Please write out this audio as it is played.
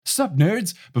Sup,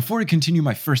 nerds! Before I continue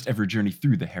my first ever journey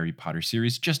through the Harry Potter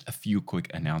series, just a few quick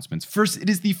announcements. First, it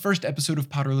is the first episode of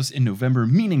Potterless in November,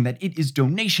 meaning that it is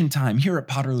donation time. Here at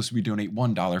Potterless, we donate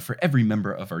 $1 for every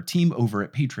member of our team over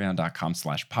at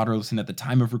patreon.com/Potterless, and at the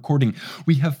time of recording,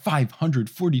 we have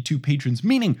 542 patrons,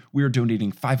 meaning we are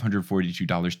donating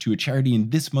 $542 to a charity,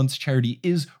 and this month's charity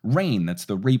is RAIN. That's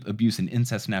the Rape, Abuse, and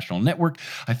Incest National Network.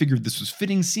 I figured this was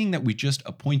fitting, seeing that we just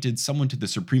appointed someone to the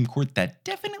Supreme Court that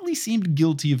definitely seemed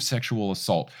guilty of sexual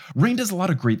assault. RAIN does a lot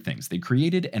of great things. They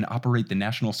created and operate the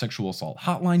National Sexual Assault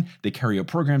Hotline, they carry out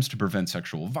programs to prevent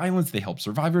sexual violence, they help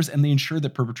survivors, and they ensure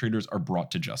that perpetrators are brought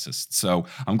to justice. So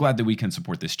I'm glad that we can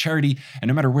support this charity, and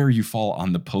no matter where you fall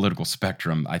on the political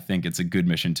spectrum, I think it's a good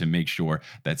mission to make sure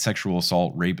that sexual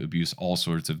assault, rape, abuse, all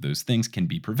sorts of those things can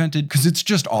be prevented, because it's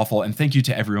just awful, and thank you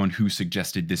to everyone who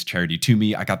suggested this charity to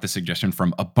me. I got the suggestion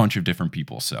from a bunch of different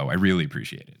people, so I really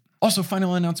appreciate it. Also,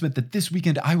 final announcement that this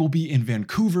weekend I will be in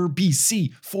Vancouver,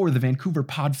 BC for the Vancouver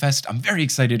Podfest. I'm very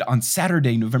excited. On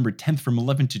Saturday, November 10th from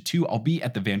 11 to 2, I'll be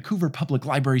at the Vancouver Public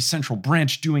Library Central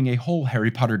Branch doing a whole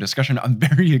Harry Potter discussion. I'm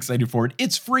very excited for it.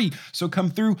 It's free, so come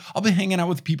through. I'll be hanging out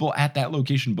with people at that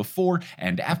location before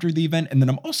and after the event, and then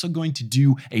I'm also going to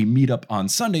do a meetup on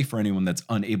Sunday for anyone that's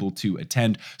unable to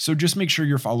attend. So just make sure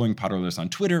you're following Potterless on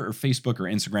Twitter or Facebook or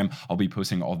Instagram. I'll be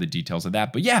posting all the details of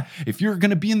that. But yeah, if you're going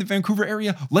to be in the Vancouver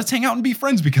area, let's hang out and be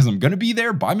friends, because I'm going to be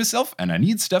there by myself and I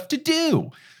need stuff to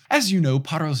do. As you know,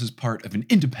 Potterless is part of an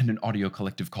independent audio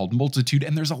collective called Multitude,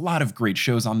 and there's a lot of great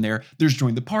shows on there. There's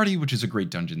Join the Party, which is a great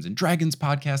Dungeons & Dragons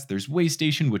podcast. There's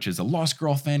Waystation, which is a Lost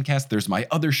Girl fancast. There's my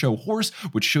other show, Horse,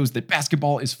 which shows that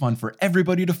basketball is fun for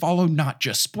everybody to follow, not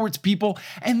just sports people.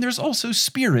 And there's also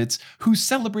Spirits, who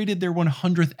celebrated their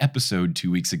 100th episode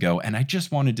 2 weeks ago, and I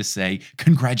just wanted to say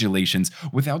congratulations.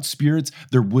 Without Spirits,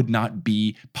 there would not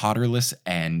be Potterless,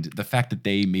 and the fact that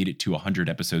they made it to 100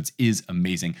 episodes is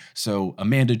amazing. So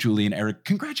Amanda, Julie, and Eric,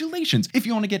 congratulations. If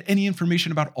you want to get any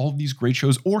information about all of these great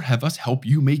shows or have us help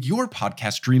you make your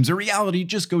podcast dreams a reality,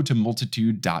 just go to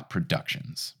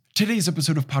multitude.productions. Today's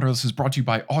episode of Potterless is brought to you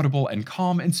by Audible and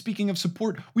Calm, and speaking of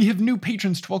support, we have new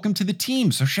patrons to welcome to the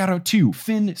team, so shout out to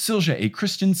Finn, Silja A.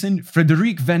 Christensen,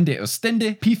 Frederic van de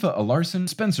Ostende, Pifa Alarson,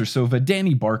 Spencer Sova,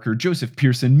 Danny Barker, Joseph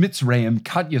Pearson, Mitz Rayam,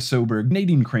 Katja Soberg,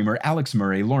 Nadine Kramer, Alex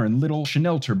Murray, Lauren Little,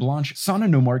 Chanel Terblanche, Sana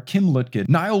Nomar, Kim Lutke,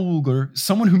 Niall Woolger,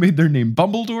 someone who made their name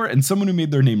Bumbledore, and someone who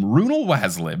made their name Runal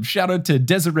Waslib. Shout out to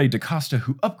Desiree DaCosta,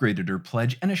 who upgraded her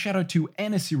pledge, and a shout out to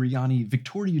Anna Siriani,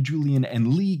 Victoria Julian,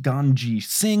 and Lee Ganji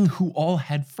Singh, who all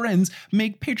had friends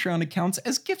make Patreon accounts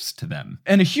as gifts to them.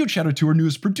 And a huge shout out to our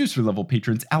newest producer level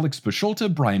patrons, Alex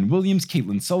Basholta, Brian Williams,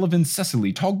 Caitlin Sullivan,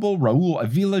 Cecily Togbol, Raul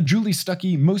Avila, Julie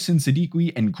Stuckey, Mohsin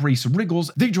Siddiqui, and Grace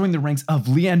Riggles. They joined the ranks of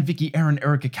Leanne, Vicky, Aaron,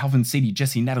 Erica, Calvin, Sadie,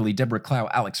 Jesse, Natalie, Deborah, Clow,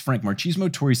 Alex, Frank,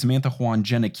 Marchismo, Tori, Samantha, Juan,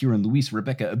 Jenna, Kieran, Luis,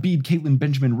 Rebecca, Abid, Caitlin,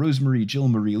 Benjamin, Rosemary, Jill,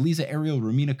 Marie, Lisa, Ariel,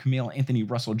 Romina, Camille, Anthony,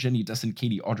 Russell, Jenny, Dustin,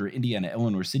 Katie, Audra, Indiana,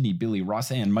 Eleanor, Sydney, Billy,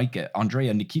 Rosanne, Micah,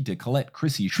 Andrea, Nikita, Colette,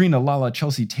 Chrissy, Trina, Lala,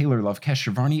 Chelsea, Taylor,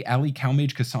 Lovekesh, Shivani, Ali,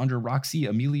 Cowmage, Cassandra, Roxy,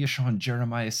 Amelia, Sean,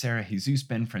 Jeremiah, Sarah, Jesus,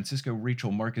 Ben, Francisco,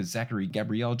 Rachel, Marcus, Zachary,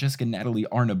 Gabrielle, Jessica, Natalie,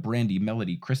 Arna, Brandy,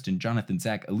 Melody, Kristen, Jonathan,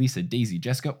 Zach, Elisa, Daisy,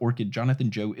 Jessica, Orchid, Jonathan,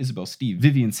 Joe, Isabel, Steve,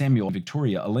 Vivian, Samuel,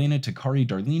 Victoria, Elena, Takari,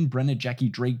 Darlene, Brenna, Jackie,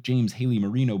 Drake, James, Haley,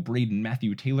 Marino, Braden,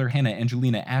 Matthew, Taylor, Hannah,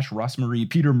 Angelina, Ash, Rossmarie,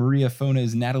 Peter, Maria,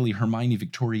 Fonas, Natalie, Hermione,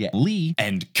 Victoria, Lee,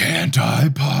 and Can't I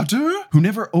Potter? Who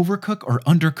never overcook or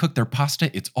undercook their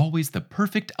pasta. It's always the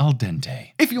perfect al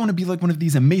dente. If you want to be like one of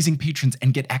these amazing patrons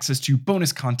and get access to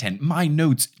bonus content, my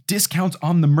notes, discounts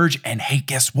on the merch, and hey,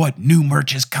 guess what? New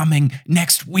merch is coming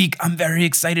next week. I'm very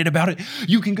excited about it.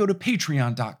 You can go to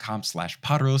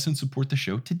patreon.com/Potterless and support the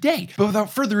show today. But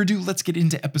without further ado, let's get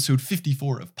into episode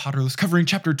 54 of Potterless, covering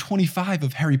chapter 25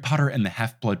 of Harry Potter and the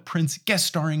Half-Blood Prince, guest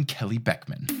starring Kelly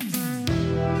Beckman.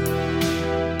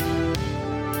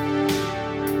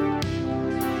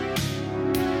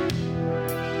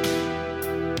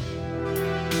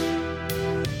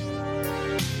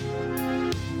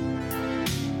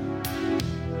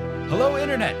 Hello,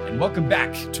 Internet, and welcome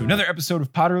back to another episode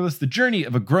of Potterless, the journey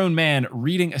of a grown man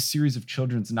reading a series of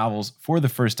children's novels for the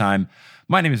first time.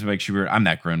 My name is Mike Schubert, I'm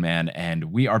that grown man, and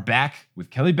we are back with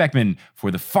Kelly Beckman for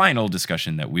the final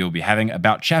discussion that we will be having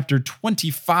about chapter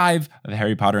 25 of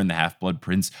Harry Potter and the Half-Blood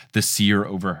Prince, The Seer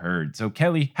Overheard. So,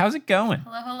 Kelly, how's it going?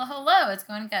 Hello. It's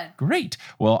going good. Great.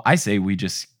 Well, I say we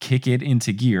just kick it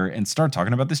into gear and start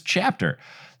talking about this chapter.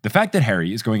 The fact that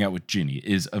Harry is going out with Ginny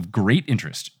is of great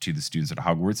interest to the students at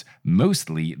Hogwarts,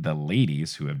 mostly the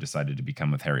ladies who have decided to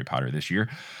become with Harry Potter this year.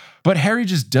 But Harry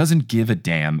just doesn't give a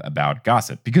damn about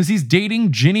gossip because he's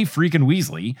dating Ginny freaking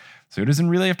Weasley, so he doesn't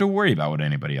really have to worry about what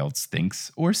anybody else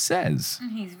thinks or says.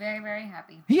 He's very, very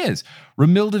happy. He is.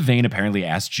 Romilda Vane apparently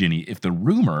asked Ginny if the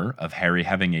rumor of Harry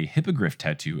having a hippogriff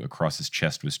tattoo across his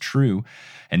chest was true,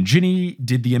 and Ginny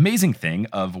did the amazing thing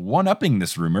of one-upping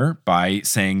this rumor by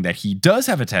saying that he does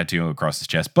have a tattoo across his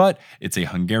chest, but it's a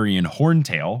Hungarian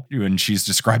horntail. When she's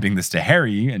describing this to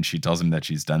Harry, and she tells him that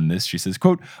she's done this, she says,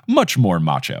 quote, much more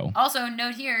macho. Also,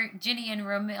 note here, Ginny and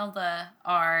Romilda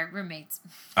are roommates.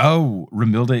 Oh,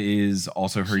 Romilda is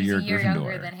also her She's year a year Gryffindor.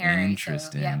 younger than Harry.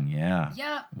 Interesting, So, yeah.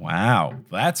 Yep. Wow,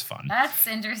 that's fun. That's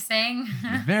interesting.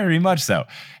 Very much so.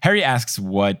 Harry asks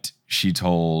what she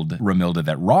told Romilda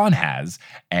that Ron has,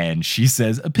 and she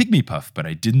says a pygmy puff, but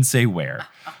I didn't say where.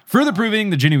 Further proving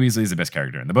that Ginny Weasley is the best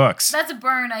character in the books. That's a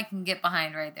burn I can get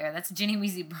behind right there. That's a Ginny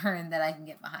Weasley burn that I can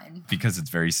get behind. Because it's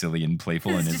very silly and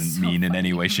playful and It's isn't just so mean in any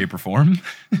funny. way, shape, or form.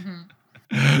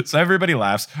 So everybody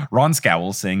laughs. Ron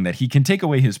scowls, saying that he can take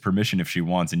away his permission if she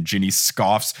wants, and Ginny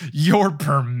scoffs, your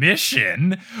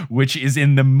permission, which is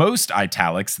in the most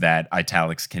italics that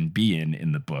italics can be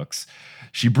in the books.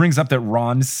 She brings up that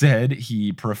Ron said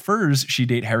he prefers she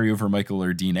date Harry over Michael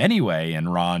or Dean anyway,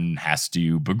 and Ron has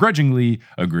to begrudgingly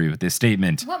agree with this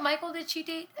statement. What Michael did she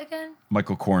date again?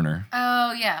 Michael Corner.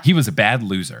 Oh, yeah. He was a bad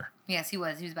loser. Yes, he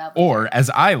was. He was bad. Or, as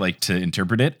I like to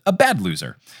interpret it, a bad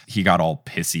loser. He got all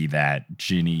pissy that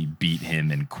Ginny beat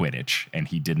him in Quidditch, and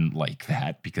he didn't like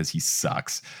that because he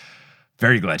sucks.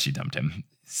 Very glad she dumped him.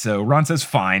 So Ron says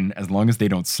fine, as long as they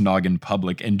don't snog in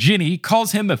public, and Ginny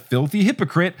calls him a filthy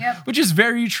hypocrite, Yep. which is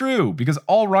very true, because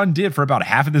all Ron did for about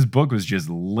half of this book was just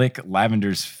lick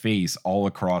Lavender's face all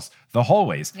across the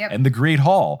hallways, Yep. and the Great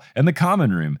Hall, and the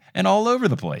common room, and all over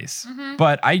the place.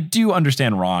 But I do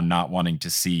understand Ron not wanting to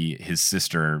see his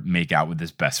sister make out with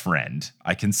his best friend.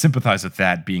 I can sympathize with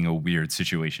that being a weird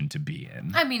situation to be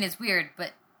in. I mean, it's weird,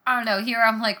 but I don't know. Here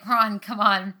I'm like, Ron, come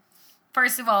on.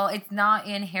 First of all, it's not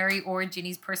in Harry or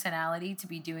Ginny's personality to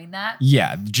be doing that.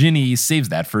 Yeah, Ginny saves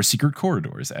that for secret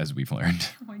corridors, as we've learned.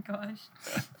 Oh my gosh.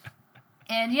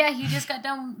 And yeah, he just got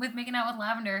done with making out with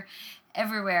Lavender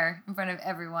everywhere in front of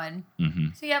everyone.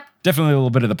 So yep. Definitely a little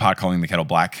bit of the pot calling the kettle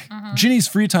black. Ginny's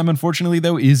free time, unfortunately,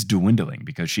 though, is dwindling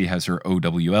because she has her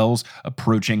OWLs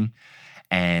approaching.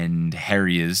 And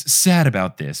Harry is sad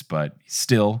about this, but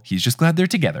still, he's just glad they're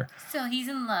together. So he's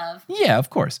in love. Yeah, of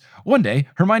course. One day,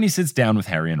 Hermione sits down with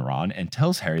Harry and Ron and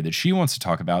tells Harry that she wants to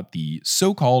talk about the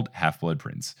so-called Half-Blood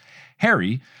Prince.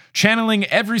 Harry, channeling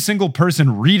every single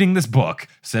person reading this book,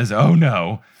 says, oh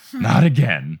no, not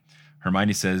again.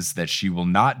 Hermione says that she will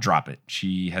not drop it.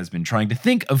 She has been trying to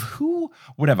think of who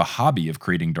would have a hobby of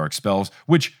creating dark spells,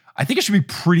 which I think it should be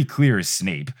pretty clear is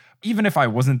Snape. Even if I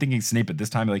wasn't thinking Snape at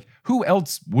this time, like, who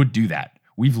else would do that?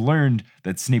 We've learned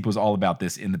that Snape was all about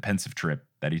this in the pensive trip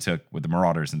that he took with the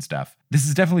Marauders and stuff. This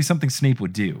is definitely something Snape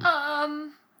would do.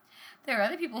 There are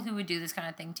other people who would do this kind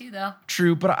of thing too, though.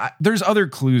 True, but there's other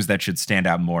clues that should stand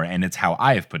out more, and it's how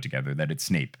I have put together that it's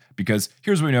Snape. Because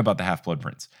here's what we know about the Half-Blood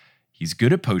Prince. He's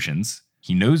good at potions,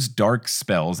 he knows dark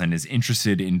spells, and is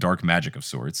interested in dark magic of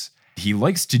sorts. He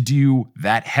likes to do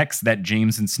that hex that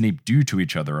James and Snape do to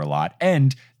each other a lot,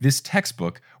 and this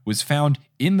textbook was found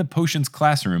in the potions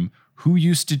classroom. Who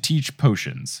used to teach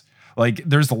potions? Like,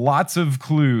 there's lots of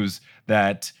clues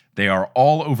that they are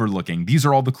all overlooking. These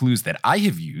are all the clues that I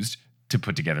have used to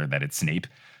put together that it's Snape.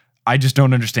 I just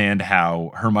don't understand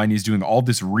how Hermione's doing all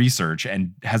this research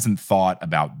and hasn't thought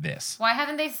about this. Why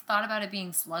haven't they thought about it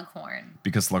being Slughorn?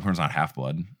 Because Slughorn's not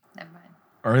half-blood. Never mind.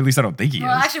 Or at least I don't think he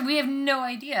Well, is. actually, we have no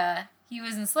idea. He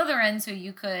was in Slytherin, so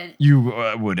you could...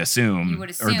 You would assume. You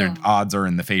would Or their assume. odds are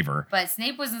in the favor. But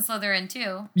Snape was in Slytherin,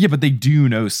 too. Yeah, but they do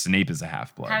know Snape is a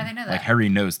half-blood. How do they know that? Like, Harry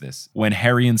knows this. When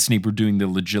Harry and Snape were doing the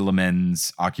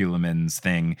Legilimens, Oculimens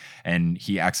thing, and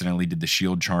he accidentally did the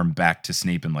shield charm back to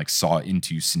Snape and, like, saw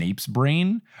into Snape's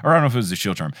brain. Or I don't know if it was a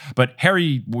shield charm. But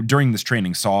Harry, during this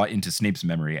training, saw into Snape's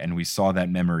memory, and we saw that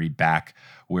memory back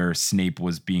where Snape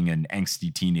was being an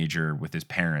angsty teenager with his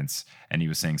parents, and he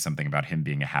was saying something about him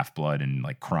being a half-blood and,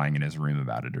 like, crying in his room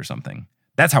about it or something.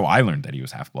 That's how I learned that he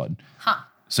was half-blood. Huh.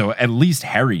 So at least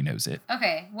Harry knows it.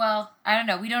 Okay, well, I don't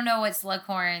know. We don't know what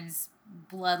Slughorn's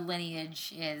blood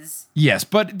lineage is. Yes,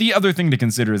 but the other thing to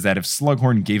consider is that if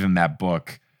Slughorn gave him that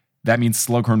book, that means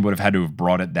Slughorn would have had to have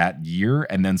brought it that year,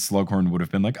 and then Slughorn would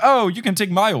have been like, oh, you can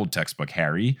take my old textbook,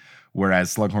 Harry.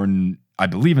 Whereas Slughorn, I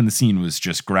believe in the scene, was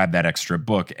just grab that extra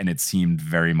book, and it seemed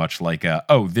very much like,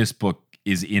 this book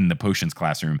is in the potions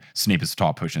classroom. Snape has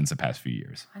taught potions the past few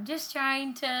years. I'm just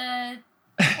trying to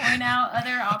point out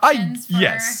other options.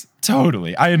 Yes,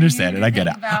 totally. I understand it. I get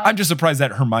it. About. I'm just surprised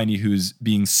that Hermione, who's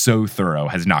being so thorough,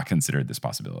 has not considered this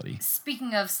possibility.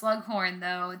 Speaking of Slughorn,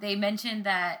 though, they mentioned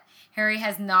that Harry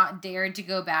has not dared to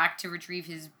go back to retrieve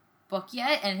his book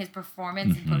yet, and his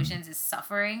performance in potions is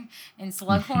suffering. And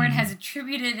Slughorn has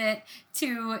attributed it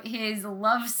to his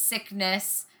love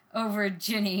sickness over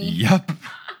Ginny. Yep.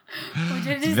 Which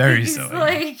I just very think silly. Is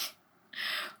like,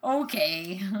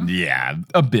 okay. Yeah,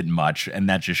 a bit much, and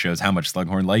that just shows how much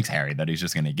Slughorn likes Harry, that he's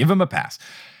just going to give him a pass.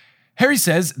 Harry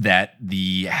says that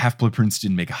the Half-Blood Prince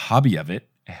didn't make a hobby of it.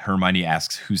 Hermione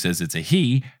asks who says it's a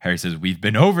he. Harry says, we've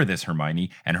been over this,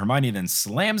 Hermione. And Hermione then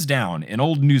slams down an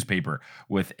old newspaper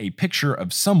with a picture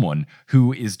of someone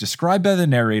who is described by the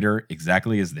narrator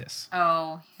exactly as this.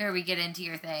 Oh, here we get into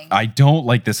your thing. I don't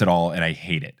like this at all, and I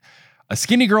hate it. A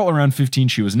skinny girl around 15,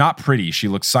 she was not pretty. She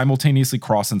looked simultaneously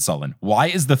cross and sullen. Why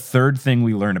is the third thing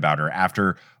we learn about her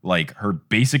after, like, her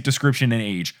basic description and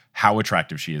age, how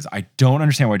attractive she is? I don't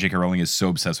understand why J.K. Rowling is so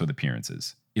obsessed with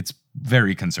appearances. It's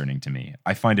very concerning to me.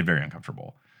 I find it very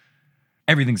uncomfortable.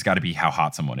 Everything's got to be how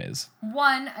hot someone is.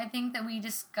 One, I think that we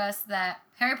discussed that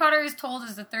Harry Potter is told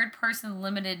as a third-person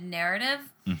limited narrative.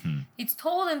 Mm-hmm. It's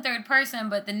told in third person,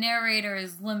 but the narrator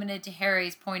is limited to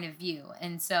Harry's point of view.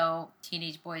 And so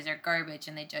teenage boys are garbage,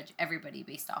 and they judge everybody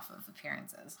based off of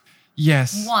appearances.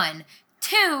 Yes. One.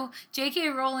 Two, J.K.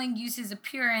 Rowling uses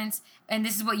appearance, and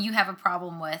this is what you have a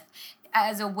problem with,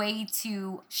 as a way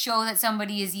to show that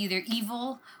somebody is either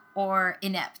evil or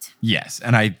inept. Yes,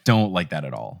 and I don't like that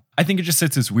at all. I think it just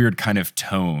sets this weird kind of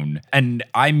tone. And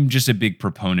I'm just a big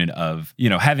proponent of,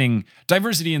 having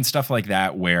diversity and stuff like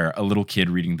that, where a little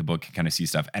kid reading the book can kind of see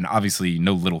stuff. And obviously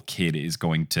no little kid is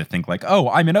going to think like, oh,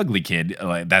 I'm an ugly kid.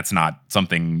 Like, that's not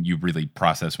something you really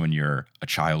process when you're a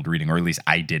child reading, or at least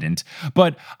I didn't.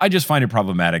 But I just find it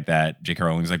problematic that J.K.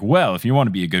 Rowling's like, well, if you want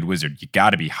to be a good wizard, you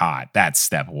got to be hot. That's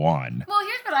step one. Well,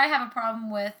 here's what I have a problem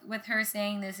with her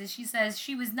saying this, is she says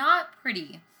she was not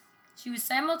pretty. She was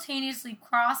simultaneously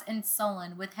cross and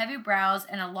sullen, with heavy brows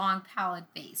and a long, pallid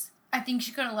face. I think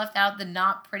she could have left out the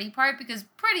not pretty part, because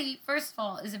pretty, first of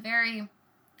all, is a very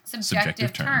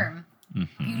subjective term.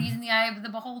 Mm-hmm. Beauty's in the eye of the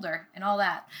beholder and all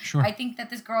that. Sure. I think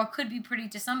that this girl could be pretty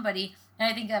to somebody, and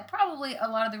I think that probably a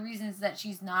lot of the reasons that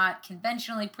she's not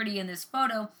conventionally pretty in this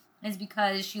photo is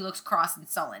because she looks cross and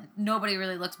sullen. Nobody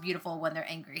really looks beautiful when they're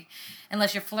angry,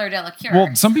 unless you're Fleur Delacour.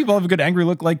 Well, some people have a good angry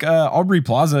look, like Aubrey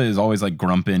Plaza is always like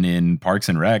grumping in Parks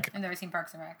and Rec. I've never seen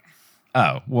Parks and Rec.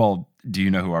 Oh, well, do you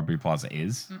know who Aubrey Plaza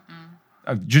is?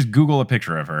 Just Google a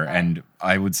picture of her, and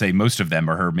I would say most of them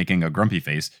are her making a grumpy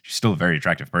face. She's still a very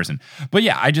attractive person. But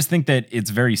yeah, I just think that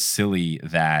it's very silly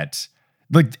that,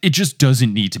 like, it just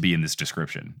doesn't need to be in this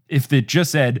description. If it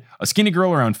just said a skinny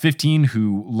girl around 15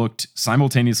 who looked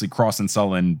simultaneously cross and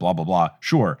sullen, blah, blah, blah,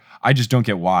 sure. I just don't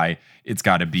get why it's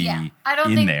got to be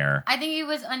there. I think it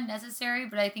was unnecessary,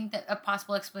 but I think that a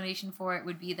possible explanation for it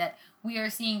would be that we are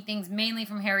seeing things mainly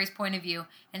from Harry's point of view,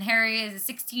 and Harry is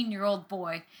a 16-year-old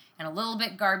boy and a little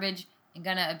bit garbage and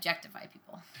gonna objectify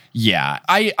people. Yeah,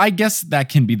 I guess that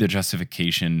can be the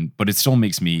justification, but it still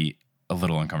makes me a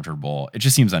little uncomfortable. It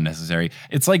just seems unnecessary.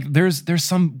 It's like there's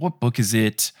some, what book is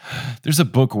it? There's a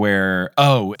book where,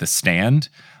 The Stand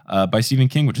by Stephen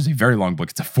King, which is a very long book.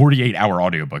 It's a 48-hour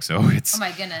audiobook, so it's... Oh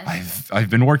my goodness. I've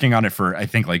been working on it for, I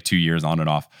think, like 2 years on and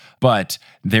off. But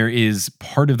there is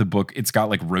part of the book, it's got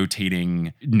like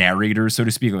rotating narrators, so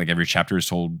to speak. Like every chapter is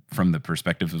told from the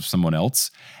perspective of someone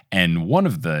else. And one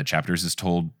of the chapters is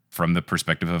told from the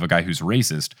perspective of a guy who's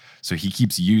racist. So he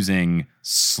keeps using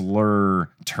slur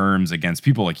terms against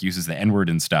people, like uses the N-word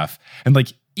and stuff. And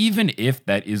like, even if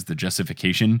that is the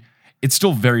justification, it's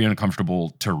still very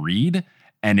uncomfortable to read.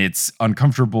 And it's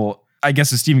uncomfortable. I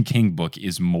guess a Stephen King book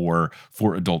is more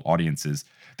for adult audiences.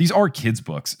 These are kids'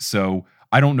 books, so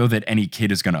I don't know that any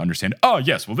kid is going to understand, oh,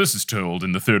 yes, well, this is told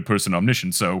in the third person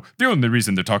omniscient, so the only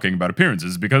reason they're talking about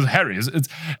appearances is because Harry is...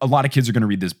 A lot of kids are going to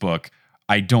read this book.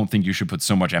 I don't think you should put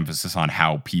so much emphasis on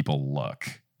how people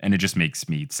look, and it just makes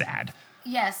me sad.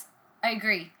 Yes, I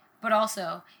agree. But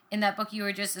also, in that book you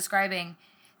were just describing,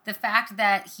 the fact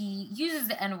that he uses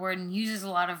the N-word and uses a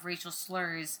lot of racial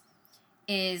slurs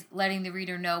is letting the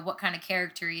reader know what kind of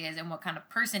character he is and what kind of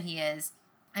person he is.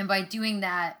 And by doing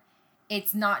that,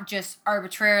 it's not just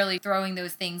arbitrarily throwing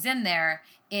those things in there.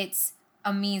 It's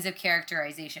a means of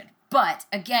characterization. But,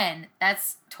 again,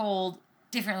 that's told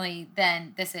differently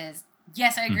than this is.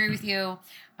 Yes, I agree with you.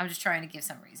 I'm just trying to give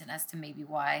some reason as to maybe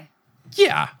why.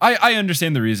 Yeah, I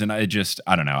understand the reason. I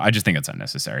don't know. I just think it's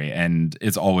unnecessary. And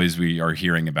it's always we are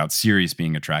hearing about Sirius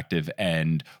being attractive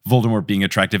and Voldemort being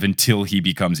attractive until he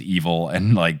becomes evil,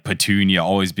 and like Petunia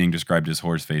always being described as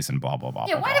Horseface and blah, blah, blah.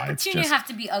 Yeah, blah, why blah. did Petunia have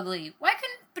to be ugly? Why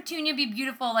couldn't Petunia be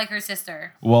beautiful like her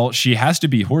sister? Well, she has to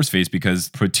be Horseface because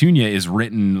Petunia is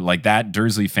written like that.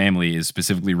 Dursley family is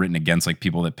specifically written against like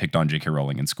people that picked on J.K.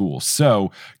 Rowling in school.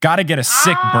 So got to get a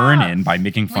sick burn in by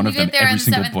making fun of them every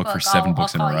single book for 7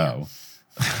 books in a row.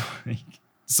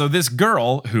 So this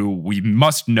girl, who we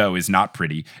must know is not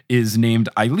pretty, is named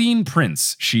Eileen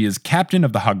Prince. She is captain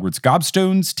of the Hogwarts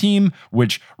Gobstones team,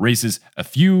 which raises a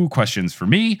few questions for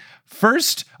me.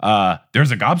 First,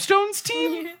 there's a Gobstones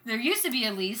team? There used to be,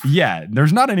 at least. Yeah,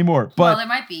 there's not anymore. But Well, there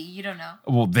might be. You don't know.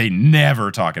 Well, they never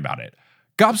talk about it.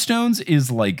 Gobstones is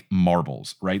like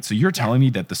marbles, right? So you're telling me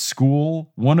that the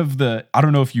school, one of the, I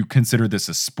don't know if you consider this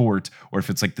a sport or if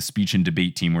it's like the speech and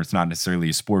debate team where it's not necessarily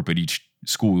a sport, but each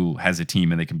school has a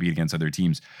team and they compete against other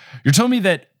teams. You're telling me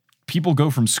that people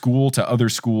go from school to other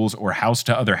schools or house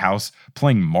to other house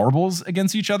playing marbles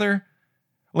against each other?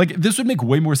 Like, this would make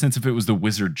way more sense if it was the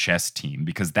Wizard chess team,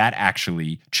 because that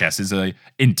actually, chess is a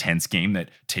intense game that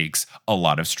takes a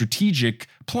lot of strategic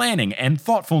planning and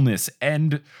thoughtfulness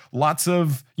and lots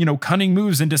of, cunning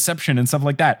moves and deception and stuff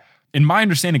like that. In my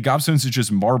understanding, Gobstones is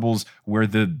just marbles where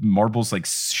the marbles like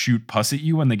shoot pus at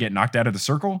you when they get knocked out of the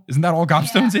circle. Isn't that all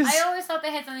Gobstones is? I always thought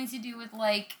they had something to do with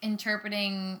like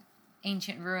interpreting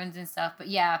ancient ruins and stuff. But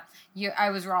yeah, I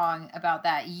was wrong about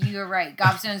that. You're right.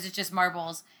 Gobstones is just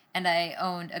marbles. And I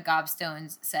owned a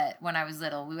Gobstones set when I was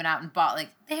little. We went out and bought like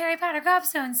the Harry Potter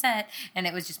Gobstones set, and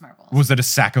it was just marbles. Was it a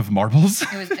sack of marbles?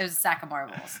 It was a sack of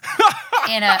marbles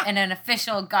in an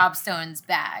official Gobstones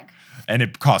bag. And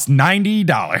it cost $90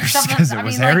 because it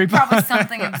was Harry Potter. Probably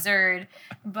something absurd,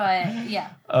 but yeah.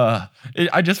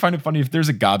 I just find it funny, if there's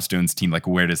a Gobstones team, like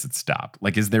where does it stop?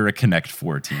 Like, is there a Connect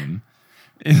 4 team?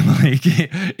 Like,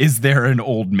 is there an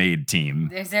Old Maid team?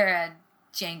 Is there a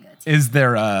Jenga team? Is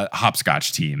there a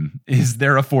hopscotch team? Is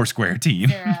there a Foursquare team?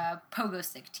 Is there a pogo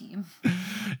stick team?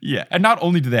 Yeah, and not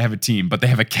only do they have a team, but they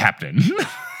have a captain.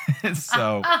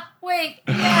 So wait,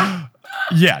 yeah.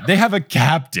 Yeah, they have a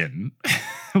captain,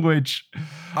 which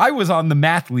I was on the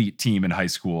mathlete team in high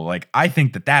school. Like, I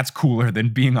think that that's cooler than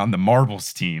being on the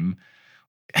marbles team.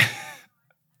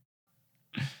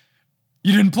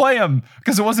 You didn't play them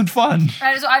because it wasn't fun.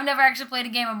 Right, so I've never actually played a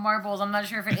game of marbles. I'm not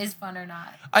sure if it is fun or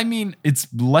not. I mean,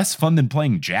 it's less fun than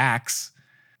playing jacks,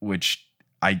 which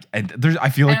I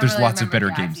feel like there's lots of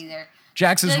better games. Either.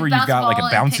 Jacks is where you've got like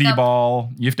a bouncy ball.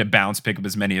 You have to pick up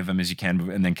as many of them as you can,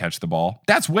 and then catch the ball.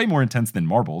 That's way more intense than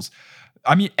marbles.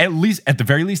 I mean, at the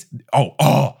very least.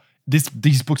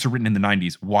 These books are written in the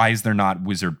 90s. Why is there not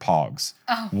Wizard Pogs?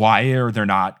 Oh. Why are there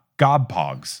not Gob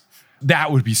Pogs?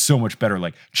 That would be so much better.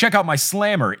 Like, check out my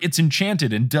Slammer. It's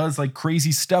enchanted and does like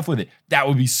crazy stuff with it. That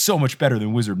would be so much better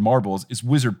than Wizard Marbles. It's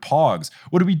Wizard Pogs.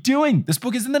 What are we doing? This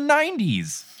book is in the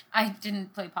 90s. I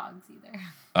didn't play Pogs either.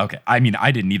 Okay. I mean, I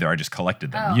didn't either. I just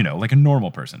collected them, like a normal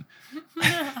person.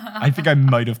 I think I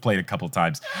might have played a couple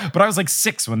times, but I was like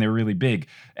 6 when they were really big.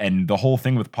 And the whole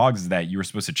thing with Pogs is that you were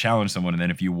supposed to challenge someone, and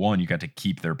then if you won, you got to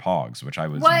keep their Pogs, which I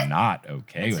was not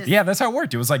okay with. Yeah, that's how it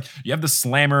worked. It was like you have the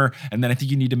Slammer, and then I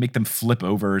think you need to make them flip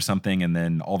over or something, and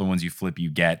then all the ones you flip, you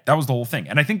get. That was the whole thing.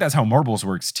 And I think that's how marbles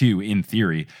works too, in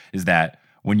theory, is that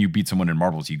when you beat someone in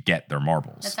marbles, you get their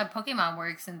marbles. That's how Pokemon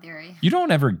works in theory. You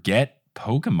don't ever get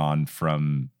Pokemon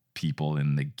from people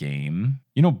in the game.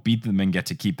 You don't beat them and get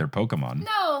to keep their Pokemon.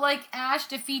 No, like Ash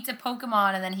defeats a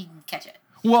Pokemon and then he can catch it.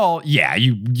 Well, yeah,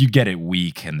 you get it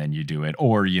weak and then you do it,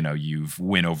 or you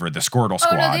win over the Squirtle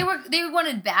squad. Oh no, they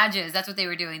wanted badges. That's what they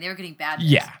were doing. They were getting badges.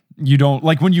 Yeah. You don't,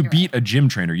 like when you beat a gym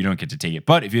trainer, you don't get to take it.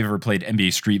 But if you've ever played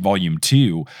NBA Street Volume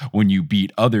 2, when you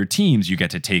beat other teams, you get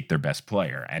to take their best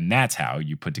player. And that's how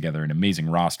you put together an amazing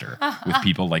roster with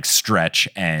people like Stretch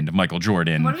and Michael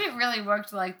Jordan. What if it really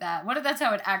worked like that? What if that's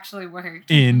how it actually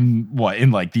worked? In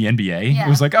like the NBA? Yeah. It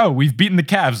was like, oh, we've beaten the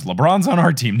Cavs. LeBron's on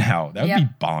our team now. That would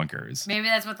be bonkers. Maybe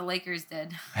that's what the Lakers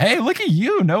did. Hey, look at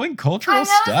you knowing cultural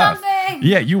stuff. Something.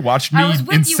 Yeah, you watched me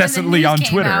incessantly on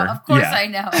Twitter. Out. Of course I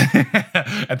know.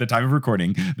 At the time of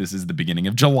recording, this is the beginning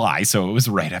of July, so it was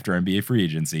right after NBA free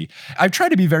agency. I've tried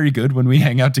to be very good when we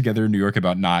hang out together in New York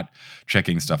about not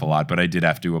checking stuff a lot, but I did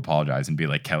have to apologize and be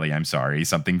like, Kelly, I'm sorry.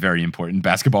 Something very important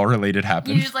basketball related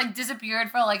happened. You just like disappeared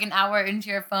for like an hour into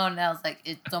your phone, and I was like,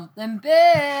 it's something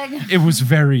big. It was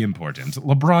very important.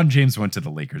 LeBron James went to the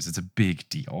Lakers. It's a big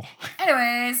deal.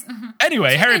 Anyways.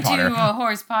 Anyway, Harry Potter. To a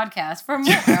horse podcast for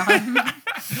more on.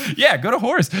 Yeah, go to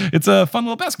Horse. It's a fun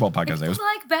little basketball podcast. If you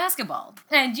like basketball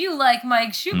and you like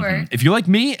Mike Schubert, If you like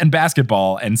me and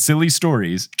basketball and silly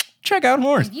stories, check out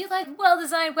Horse. if you like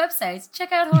well-designed websites,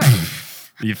 check out Horse.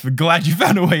 Glad you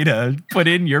found a way to put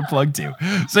in your plug too.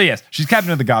 So yes, she's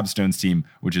captain of the Gobstones team,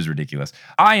 which is ridiculous.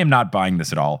 I am not buying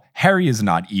this at all. Harry is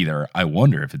not either. I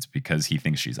wonder if it's because he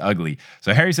thinks she's ugly.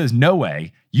 So Harry says, no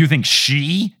way. You think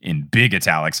she, in big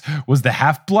italics, was the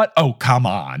half-blood? Oh, come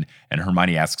on. And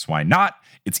Hermione asks why not.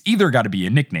 It's either got to be a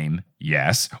nickname,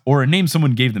 yes, or a name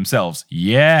someone gave themselves,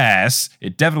 yes.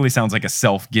 It definitely sounds like a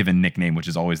self-given nickname, which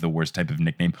is always the worst type of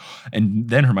nickname. And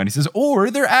then Hermione says,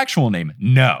 or their actual name.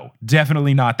 No,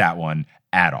 definitely not that one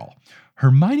at all.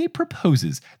 Hermione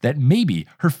proposes that maybe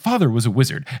her father was a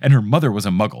wizard and her mother was a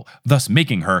muggle, thus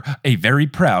making her a very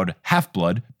proud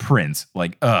half-blood prince.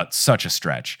 Such a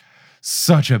stretch.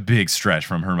 Such a big stretch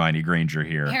from Hermione Granger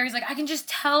here. Harry's like, I can just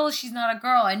tell she's not a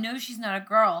girl. I know she's not a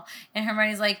girl. And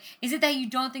Hermione's like, is it that you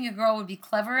don't think a girl would be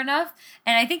clever enough?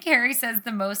 And I think Harry says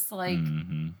the most,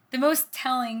 the most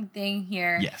telling thing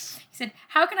here. Yes. He said,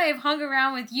 how can I have hung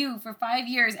around with you for 5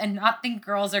 years and not think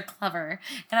girls are clever?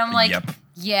 And I'm like, Yep.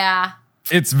 Yeah.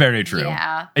 It's very true.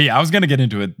 Yeah. Yeah, I was going to get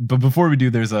into it, but before we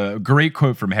do, there's a great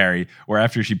quote from Harry where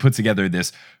after she puts together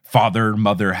this father,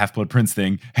 mother, half-blood prince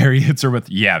thing, Harry hits her with,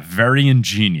 yeah, very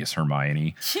ingenious,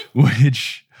 Hermione,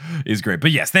 which is great.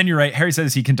 But yes, then you're right. Harry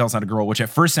says he can tell it's not a girl, which at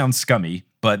first sounds scummy,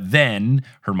 but then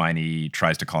Hermione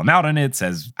tries to call him out on it,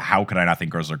 says, how could I not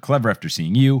think girls are clever after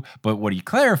seeing you? But what he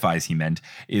clarifies he meant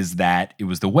is that it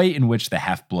was the way in which the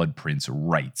half-blood prince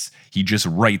writes. He just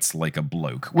writes like a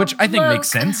bloke, which I think makes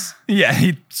sense. Yeah,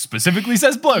 he specifically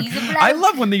says bloke. I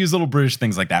love when they use little British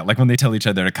things like that, like when they tell each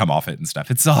other to come off it and stuff.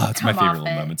 It's my favorite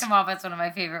little moments. Come off it's one of my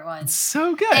favorite ones.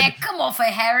 So good. Hey, come off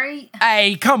it, Harry.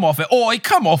 Hey, come off it. Oi,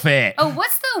 come off it. Oh,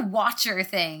 what's the Watcher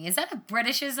thing? Is that a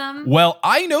Britishism? Well,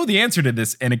 I know the answer to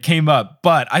this and it came up,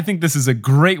 but I think this is a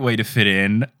great way to fit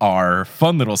in our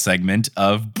fun little segment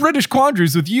of British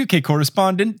Quandaries with UK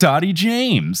correspondent Dottie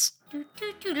James.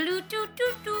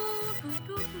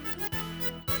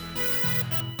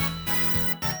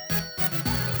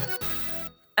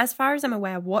 As far as I'm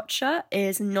aware, Watcher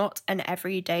is not an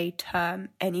everyday term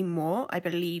anymore. I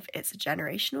believe it's a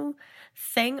generational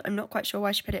thing. I'm not quite sure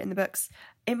why she put it in the books.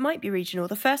 It might be regional.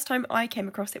 The first time I came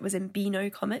across it was in Beano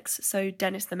Comics, so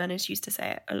Dennis the Menace used to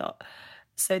say it a lot.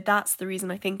 So that's the reason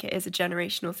I think it is a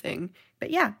generational thing. But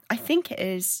yeah, I think it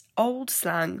is old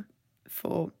slang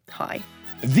for hi.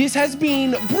 This has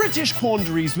been British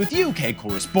Quandaries with UK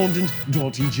correspondent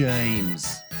Dottie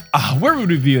James. Where would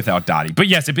we be without Dottie? But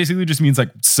yes, it basically just means like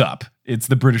sup. It's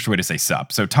the British way to say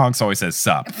sup. So Tonks always says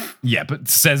sup. Yeah, but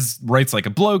writes like a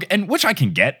bloke, and which I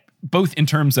can get, both in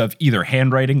terms of either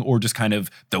handwriting or just kind of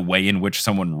the way in which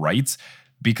someone writes,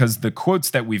 because the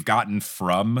quotes that we've gotten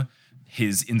from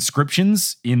his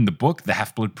inscriptions in the book, the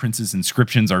Half-Blood Prince's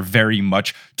inscriptions, are very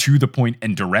much to the point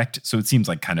and direct. So it seems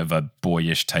like kind of a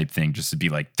boyish type thing just to be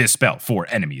like, this spell for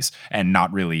enemies, and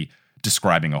not really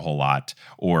describing a whole lot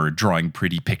or drawing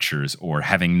pretty pictures or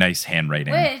having nice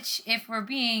handwriting. Which, if we're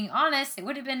being honest, it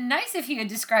would have been nice if he had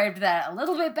described that a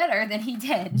little bit better than he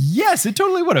did. Yes, it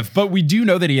totally would have. But we do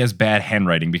know that he has bad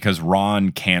handwriting because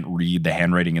Ron can't read the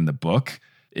handwriting in the book.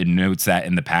 It notes that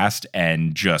in the past,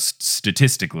 and just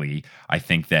statistically, I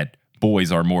think that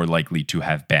boys are more likely to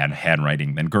have bad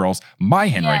handwriting than girls. My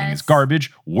handwriting is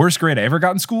garbage. Worst grade I ever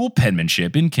got in school,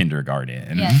 penmanship in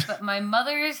kindergarten. Yes, but my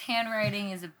mother's handwriting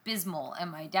is abysmal,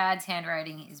 and my dad's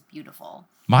handwriting is beautiful.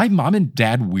 My mom and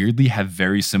dad weirdly have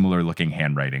very similar looking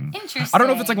handwriting. Interesting. I don't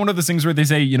know if it's like one of those things where they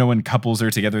say, you know, when couples are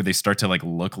together, they start to like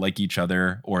look like each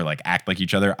other or like act like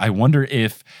each other. I wonder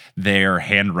if their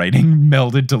handwriting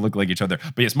melded to look like each other.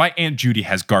 But yes, my Aunt Judy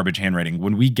has garbage handwriting.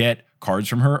 When we get cards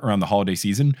from her around the holiday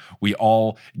season, we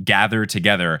all gather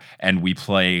together and we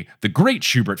play the great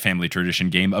Schubert family tradition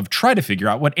game of try to figure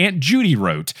out what Aunt Judy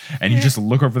wrote. And you just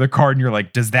look over the card and you're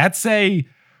like, does that say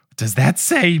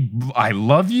I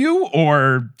love you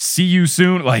or see you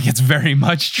soon? Like, it's very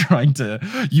much trying to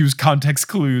use context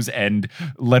clues and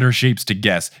letter shapes to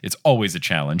guess. It's always a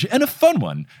challenge and a fun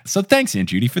one. So thanks, Aunt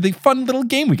Judy, for the fun little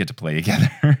game we get to play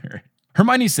together.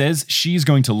 Hermione says she's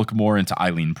going to look more into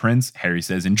Eileen Prince. Harry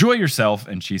says, enjoy yourself.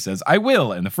 And she says, I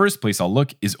will. And the first place I'll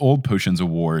look is Old Potions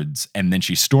Awards. And then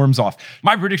she storms off.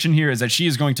 My prediction here is that she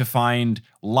is going to find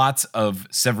lots of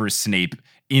Severus Snape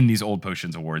in these Old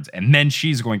Potions Awards. And then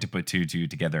she's going to put two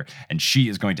together. And she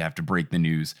is going to have to break the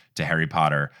news to Harry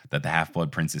Potter that the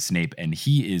Half-Blood Prince is Snape. And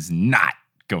he is not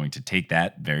going to take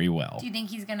that very well. Do you think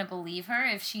he's going to believe her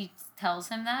if she tells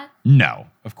him that? No,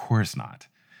 of course not.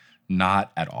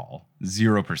 Not at all.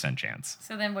 0% chance.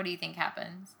 So then what do you think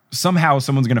happens? Somehow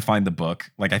someone's going to find the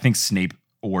book. Like, I think Snape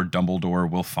or Dumbledore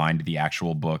will find the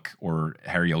actual book, or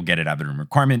Harry will get it out of the room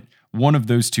requirement. One of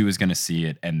those two is going to see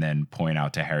it and then point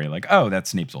out to Harry like, oh,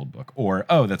 that's Snape's old book, or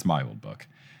oh, that's my old book.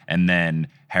 And then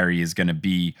Harry is going to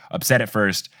be upset at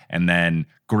first and then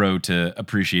grow to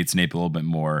appreciate Snape a little bit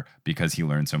more because he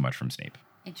learned so much from Snape.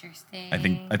 Interesting.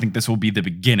 I think this will be the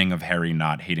beginning of Harry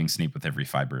not hating Snape with every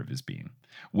fiber of his being,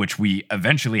 which we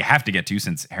eventually have to get to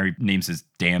since Harry names his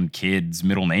damn kid's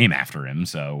middle name after him.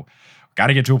 So got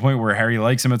to get to a point where Harry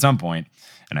likes him at some point.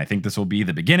 And I think this will be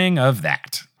the beginning of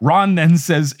that. Ron then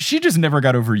says, she just never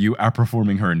got over you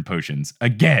outperforming her in potions.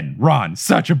 Again, Ron,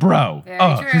 such a bro. Very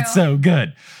oh, true. It's so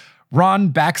good. Ron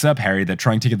backs up Harry that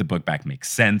trying to get the book back makes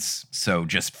sense, so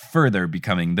just further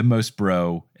becoming the most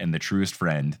bro and the truest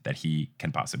friend that he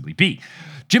can possibly be.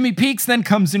 Jimmy Peaks then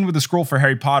comes in with a scroll for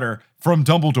Harry Potter from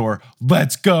Dumbledore.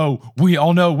 Let's go. We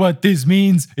all know what this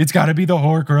means. It's got to be the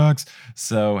Horcrux.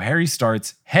 So Harry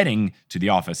starts heading to the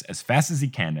office as fast as he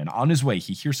can, and on his way,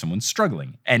 he hears someone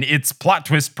struggling. And it's, plot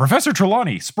twist, Professor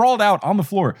Trelawney sprawled out on the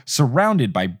floor,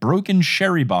 surrounded by broken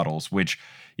sherry bottles, which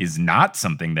is not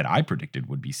something that I predicted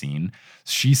would be seen.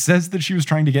 She says that she was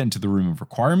trying to get into the room of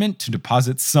requirement to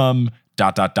deposit some ...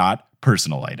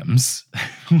 personal items,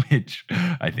 which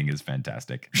I think is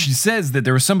fantastic. She says that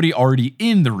there was somebody already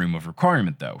in the room of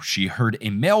requirement, though. She heard a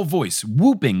male voice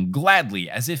whooping gladly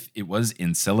as if it was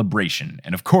in celebration.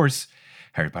 And of course,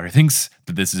 Harry Potter thinks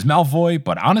that this is Malfoy,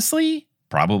 but honestly,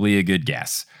 probably a good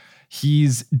guess.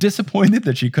 He's disappointed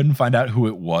that she couldn't find out who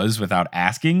it was without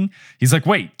asking. He's like,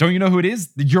 wait, don't you know who it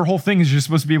is? Your whole thing is you're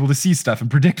supposed to be able to see stuff and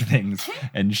predict things.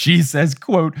 And she says,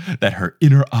 quote, that her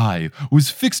inner eye was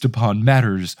fixed upon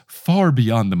matters far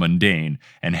beyond the mundane.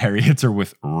 And Harry hits her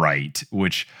with right,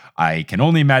 which I can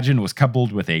only imagine was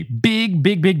coupled with a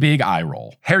big eye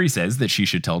roll. Harry says that she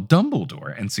should tell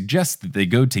Dumbledore and suggests that they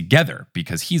go together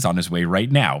because he's on his way right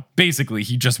now. Basically,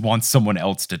 he just wants someone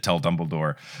else to tell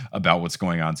Dumbledore about what's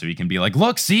going on so he can be like,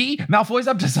 look, see, Malfoy's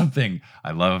up to something.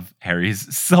 I love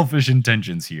Harry's selfish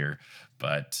intentions here,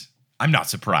 but I'm not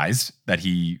surprised that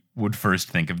he would first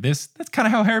think of this. That's kind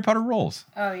of how Harry Potter rolls.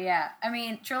 Oh, yeah. I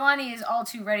mean, Trelawney is all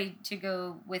too ready to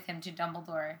go with him to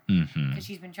Dumbledore because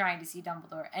she's been trying to see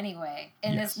Dumbledore anyway.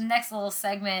 And Yes. this next little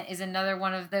segment is another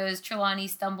one of those Trelawney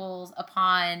stumbles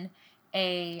upon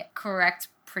a correct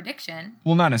prediction.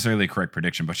 Well, not necessarily a correct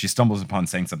prediction, but she stumbles upon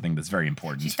saying something that's very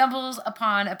important. She stumbles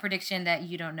upon a prediction that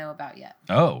you don't know about yet.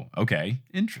 Oh, okay.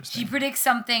 Interesting. She predicts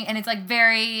something, and it's like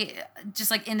very,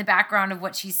 just like in the background of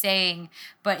what she's saying,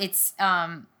 but it's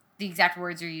the exact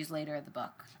words are used later in the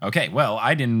book. Okay, well,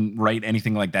 I didn't write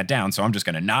anything like that down, so I'm just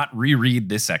going to not reread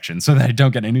this section so that I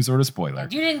don't get any sort of spoiler.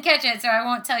 You didn't catch it, so I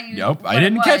won't tell you. Nope, what I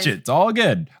didn't was. catch it. It's all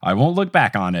good. I won't look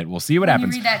back on it. We'll see what happens.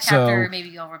 When you read that chapter, maybe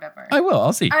you'll remember. I will.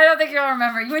 I'll see. I don't think you'll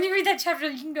remember. When you read that chapter,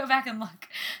 you can go back and look.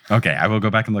 Okay, I will go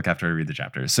back and look after I read the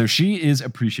chapter. So she is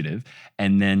appreciative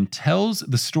and then tells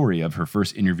the story of her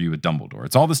first interview with Dumbledore.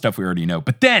 It's all the stuff we already know.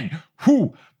 But then,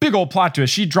 big old plot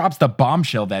twist. She drops the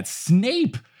bombshell that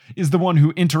Snape is the one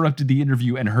who interrupted the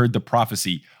interview and heard the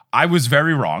prophecy. I was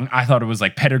very wrong. I thought it was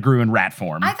like Pettigrew in rat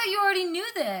form. I thought you already knew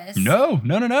this. No.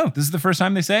 This is the first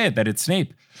time they say it, that it's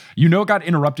Snape. You know, it got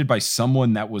interrupted by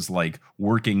someone that was like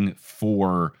working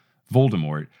for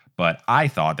Voldemort, but I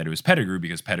thought that it was Pettigrew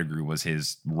because Pettigrew was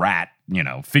his rat,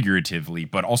 figuratively,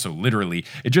 but also literally.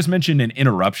 It just mentioned an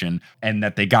interruption and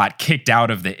that they got kicked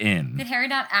out of the inn. Did Harry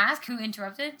not ask who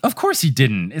interrupted? Of course he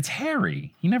didn't. It's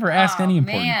Harry. He never asked any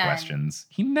important man. questions.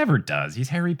 He never does. He's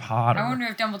Harry Potter. I wonder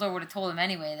if Dumbledore would have told him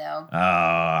anyway, though.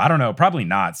 I don't know. Probably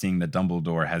not, seeing that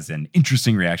Dumbledore has an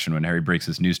interesting reaction when Harry breaks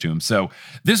this news to him. So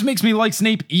this makes me like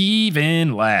Snape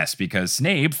even less because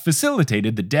Snape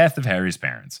facilitated the death of Harry's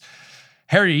parents.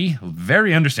 Harry,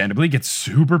 very understandably, gets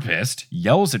super pissed,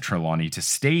 yells at Trelawney to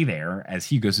stay there as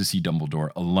he goes to see Dumbledore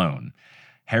alone.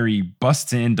 Harry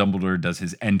busts in, Dumbledore does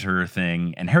his enter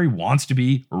thing, and Harry wants to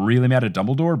be really mad at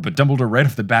Dumbledore, but Dumbledore right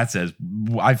off the bat says,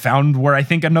 I found where I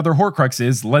think another Horcrux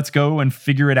is, let's go and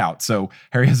figure it out. So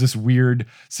Harry has this weird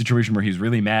situation where he's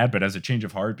really mad, but has a change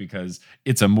of heart because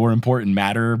it's a more important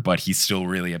matter, but he's still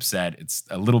really upset. It's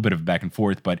a little bit of back and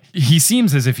forth, but he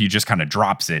seems as if he just kind of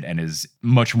drops it and is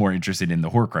much more interested in the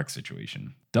Horcrux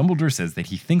situation. Dumbledore says that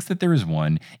he thinks that there is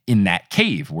one in that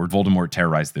cave where Voldemort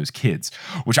terrorized those kids,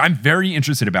 which I'm very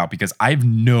interested about because I have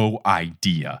no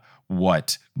idea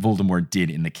what Voldemort did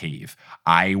in the cave.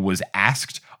 I was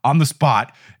asked on the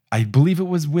spot, I believe it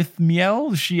was with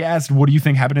Miel. She asked, what do you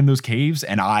think happened in those caves?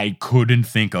 And I couldn't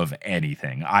think of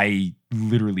anything. I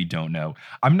literally don't know.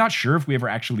 I'm not sure if we ever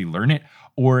actually learn it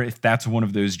or if that's one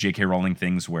of those J.K. Rowling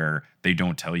things where they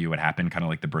don't tell you what happened, kind of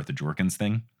like the Bertha Jorkins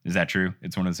thing. Is that true?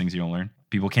 It's one of those things you don't learn?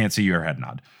 People can't see your head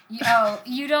nod.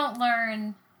 You don't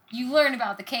learn. You learn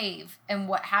about the cave and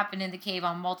what happened in the cave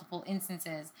on multiple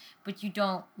instances, but you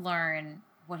don't learn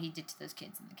what he did to those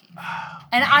kids in the cave.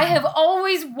 And I have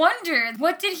always wondered,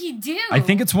 what did he do? I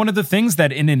think it's one of the things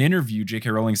that in an interview, J.K.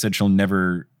 Rowling said she'll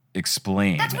never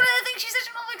explain. That's one of the things she said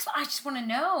she'll never explain. I just want to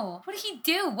know. What did he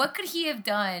do? What could he have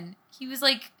done? He was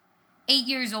like 8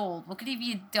 years old. What could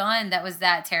he have done that was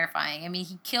that terrifying? I mean,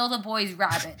 he killed a boy's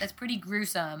rabbit. That's pretty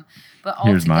gruesome, but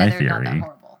Here's my altogether not theory. that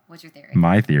horrible. What's your theory?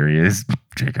 My theory is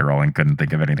J.K. Rowling couldn't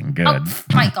think of anything good. Oh,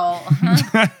 Michael.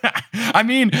 I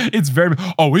mean, it's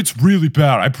really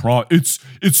bad.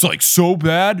 It's like so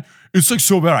bad. It's like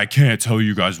so bad I can't tell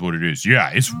you guys what it is.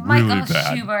 Yeah, it's really Michael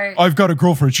bad. Schubert. I've got a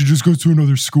girlfriend. She just goes to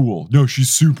another school. No, she's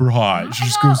super hot. She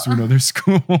just goes to another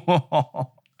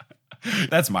school.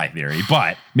 That's my theory,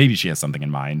 but maybe she has something in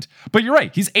mind. But you're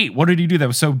right. He's 8. What did he do that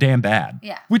was so damn bad?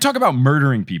 Yeah. We talk about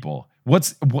murdering people.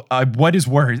 What is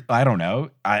worse? I don't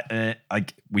know.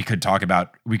 We could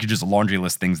just laundry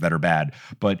list things that are bad.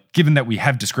 But given that we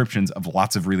have descriptions of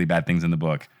lots of really bad things in the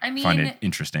book, I find it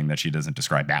interesting that she doesn't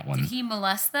describe that one. Did he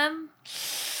molest them?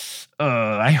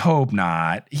 I hope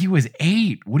not. He was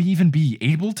 8. Would he even be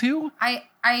able to?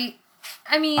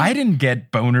 I mean, I didn't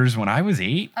get boners when I was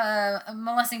 8.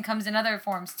 Molesting comes in other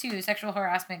forms too. Sexual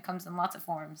harassment comes in lots of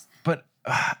forms. But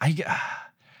I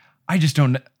just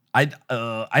don't.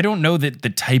 I don't know that the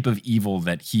type of evil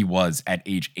that he was at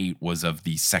age 8 was of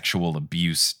the sexual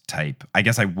abuse type. I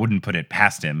guess I wouldn't put it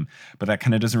past him, but that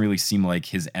kind of doesn't really seem like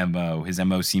his MO. His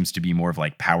MO seems to be more of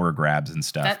like power grabs and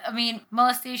stuff.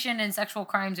 Molestation and sexual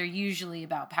crimes are usually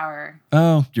about power.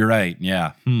 Oh, you're right.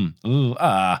 Yeah.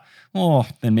 Well,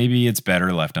 then maybe it's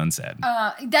better left unsaid.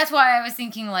 That's why I was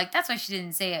thinking, like, that's why she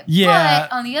didn't say it. Yeah.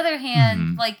 But on the other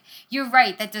hand, like, you're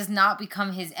right. That does not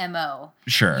become his MO.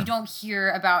 Sure. You don't hear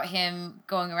about him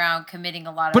going around committing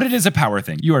a lot of... But it is a power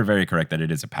thing. You are very correct that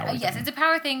it is a power thing. Yes, it's a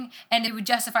power thing, and it would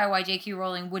justify why J.K.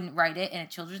 Rowling wouldn't write it in a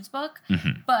children's book.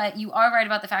 Mm-hmm. But you are right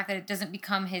about the fact that it doesn't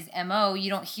become his MO. You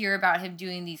don't hear about him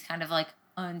doing these kind of, like,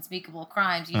 unspeakable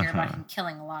crimes. You hear about him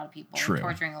killing a lot of people and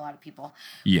torturing a lot of people.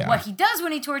 Yeah. What he does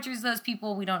when he tortures those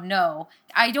people, we don't know.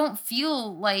 I don't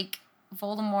feel like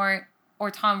Voldemort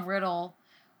or Tom Riddle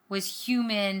was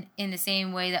human in the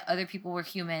same way that other people were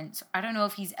human. So I don't know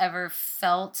if he's ever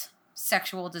felt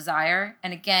sexual desire.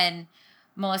 And again,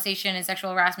 molestation and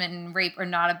sexual harassment and rape are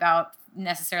not about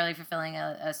necessarily fulfilling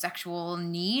a sexual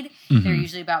need. Mm-hmm. They're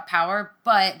usually about power,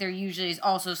 but there usually is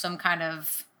also some kind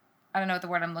of... I don't know what the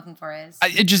word I'm looking for is.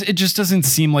 It just doesn't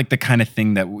seem like the kind of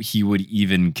thing that he would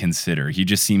even consider. He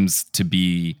just seems to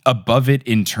be above it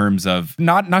in terms of,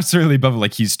 not necessarily above it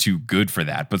like he's too good for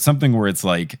that, but something where it's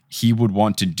like he would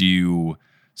want to do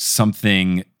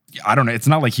something. I don't know. It's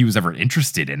not like he was ever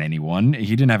interested in anyone.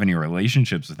 He didn't have any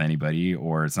relationships with anybody,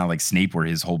 or it's not like Snape where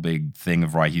his whole big thing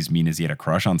of why he's mean is he had a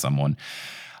crush on someone.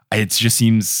 It just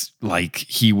seems like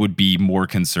he would be more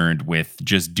concerned with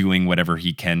just doing whatever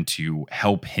he can to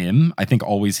help him. I think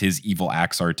always his evil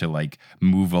acts are to like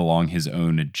move along his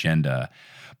own agenda.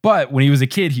 But when he was a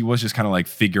kid, he was just kind of like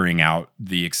figuring out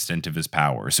the extent of his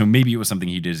power. So maybe it was something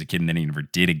he did as a kid and then he never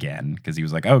did again because he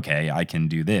was like, okay, I can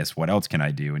do this. What else can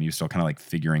I do? And he was still kind of like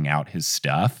figuring out his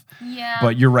stuff. Yeah.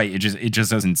 But you're right. It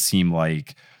just doesn't seem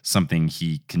like something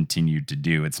he continued to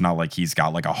do. It's not like he's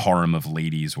got like a harem of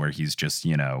ladies where he's just,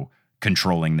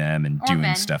 controlling them and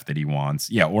doing stuff that he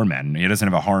wants. Yeah, or men. He doesn't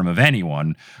have a harem of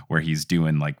anyone where he's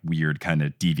doing like weird kind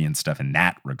of deviant stuff in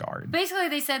that regard. Basically,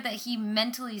 they said that he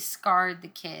mentally scarred the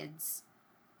kids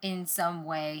in some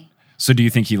way. So do you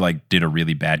think he like did a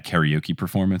really bad karaoke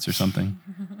performance or something?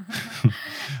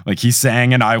 Like he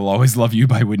sang "And I Will Always Love You"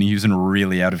 by Whitney Houston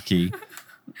really out of key.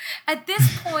 At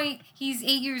this point, he's 8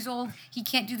 years old. He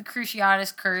can't do the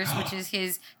Cruciatus Curse, which is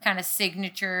his kind of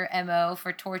signature MO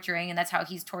for torturing, and that's how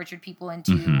he's tortured people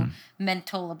into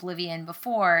mental oblivion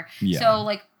before. Yeah. So,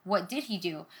 like, what did he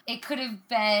do? It could have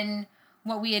been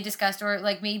what we had discussed, or,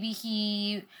 like, maybe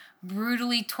he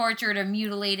brutally tortured or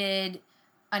mutilated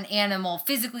an animal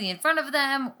physically in front of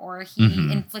them, or he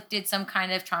inflicted some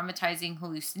kind of traumatizing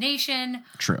hallucination.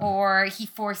 True. Or he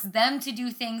forced them to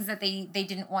do things that they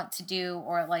didn't want to do,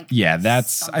 or like... Yeah,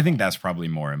 I think that's probably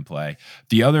more in play.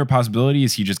 The other possibility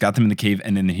is he just got them in the cave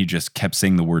and then he just kept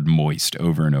saying the word moist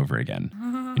over and over again.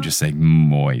 And just saying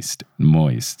moist,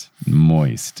 moist,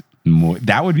 moist.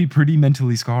 That would be pretty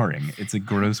mentally scarring. It's a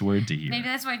gross word to hear. Maybe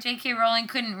that's why J.K. Rowling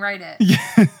couldn't write it.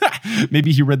 Yeah.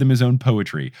 Maybe he read them his own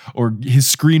poetry or his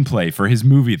screenplay for his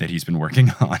movie that he's been working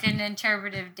on. An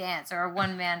interpretive dance or a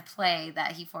one-man play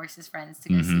that he forced his friends to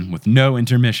go see. With no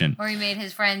intermission. Or he made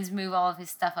his friends move all of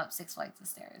his stuff up 6 flights of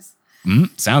stairs.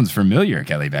 Sounds familiar,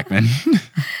 Kelly Beckman.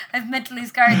 I've mentally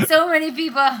scarred so many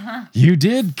people. You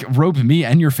did rope me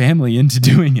and your family into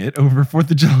doing it over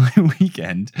 4th of July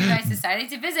weekend. You guys decided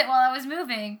to visit while I was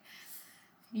moving.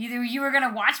 Either you were going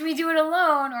to watch me do it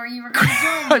alone or you were going to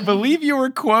join me. I believe you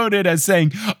were quoted as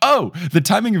saying, "Oh, the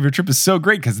timing of your trip is so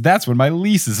great because that's when my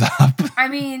lease is up." I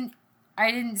mean,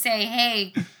 I didn't say,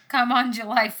 hey, come on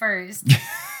July 1st.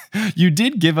 You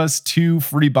did give us 2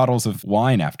 free bottles of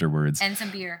wine afterwards. And some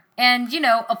beer. And,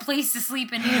 a place to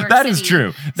sleep in New York That City. is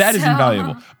true. That is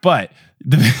invaluable. But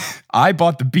I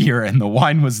bought the beer and the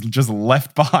wine was just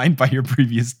left behind by your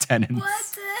previous tenants.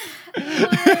 What?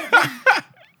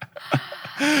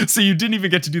 So you didn't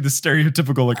even get to do the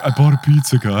stereotypical, I bought a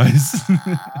pizza, guys.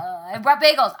 I brought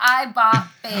bagels.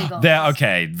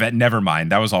 Okay, never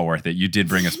mind. That was all worth it. You did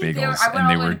bring us bagels, I and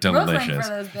they were delicious.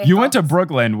 You went to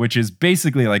Brooklyn, which is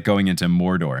basically like going into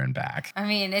Mordor and back. I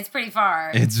mean, it's pretty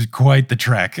far. It's quite the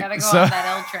trek. Gotta go on that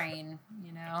L train,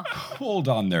 Hold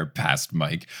on there, past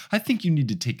Mike. I think you need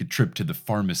to take a trip to the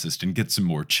pharmacist and get some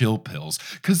more chill pills,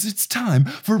 because it's time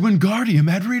for Wingardium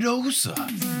Adridosa.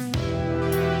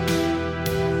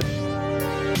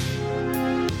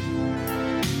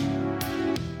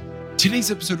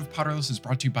 Today's episode of Potterless is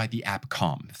brought to you by the app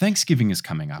Calm. Thanksgiving is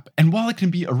coming up, and while it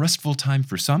can be a restful time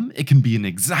for some, it can be an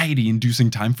anxiety-inducing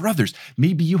time for others.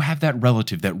 Maybe you have that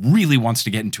relative that really wants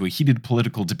to get into a heated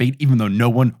political debate even though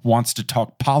no one wants to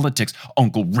talk politics,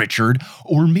 Uncle Richard.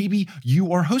 Or maybe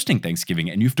you are hosting Thanksgiving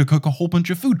and you have to cook a whole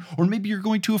bunch of food. Or maybe you're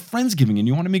going to a Friendsgiving and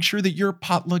you want to make sure that your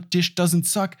potluck dish doesn't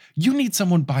suck. You need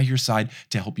someone by your side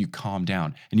to help you calm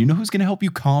down. And you know who's going to help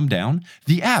you calm down?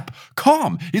 The app,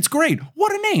 Calm. It's great.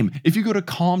 What a name. If you go to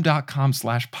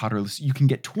calm.com/Potterless, you can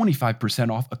get 25%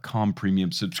 off a Calm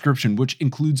premium subscription, which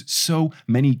includes so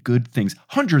many good things.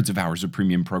 Hundreds of hours of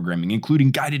premium programming,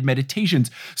 including guided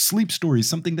meditations, sleep stories,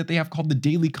 something that they have called the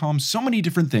Daily Calm, so many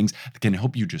different things that can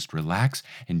help you just relax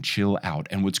and chill out.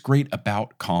 And what's great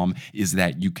about Calm is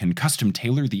that you can custom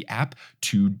tailor the app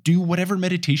to do whatever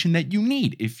meditation that you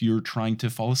need. If you're trying to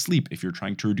fall asleep, if you're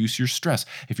trying to reduce your stress,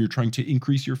 if you're trying to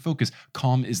increase your focus,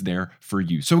 Calm is there for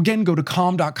you. So again, go to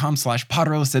calm.com/Potterless.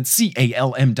 That's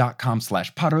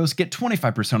calm.com/Potterless. Get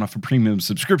 25% off a premium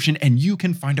subscription, and you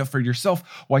can find out for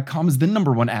yourself why Calm is the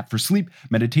 #1 app for sleep,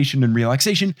 meditation, and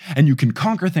relaxation. And you can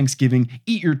conquer Thanksgiving,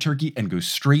 eat your turkey, and go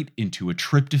straight into a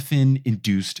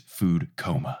tryptophan-induced food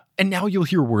coma. And now you'll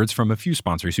hear words from a few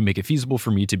sponsors who make it feasible for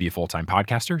me to be a full-time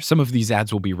podcaster. Some of these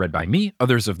ads will be read by me,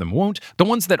 others of them won't. The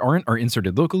ones that aren't are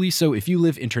inserted locally, so if you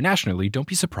live internationally, don't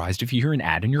be surprised if you hear an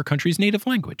ad in your country's native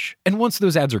language. And once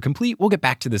those ads are complete, we'll get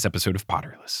back to this episode of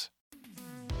Potterless.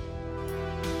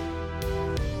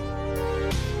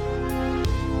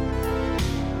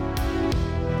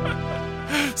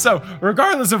 So,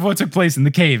 regardless of what took place in the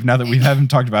cave, now that we haven't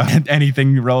talked about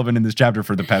anything relevant in this chapter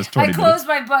for the past 20 minutes. I closed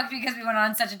my book because we went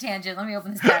on such a tangent. Let me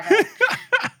open this back up.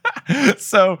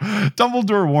 So,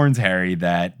 Dumbledore warns Harry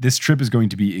that this trip is going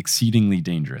to be exceedingly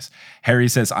dangerous. Harry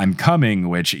says, "I'm coming,"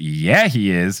 which, yeah,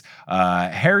 he is.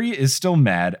 Harry is still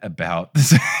mad about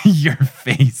this. Your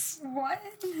face. What?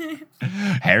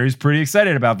 Harry's pretty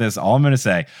excited about this, all I'm going to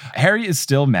say. Harry is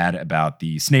still mad about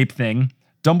the Snape thing.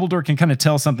 Dumbledore can kind of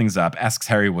tell something's up, asks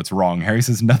Harry what's wrong. Harry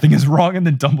says nothing is wrong, and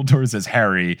then Dumbledore says,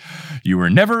 "Harry, you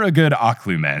were never a good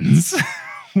Occlumens."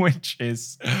 Which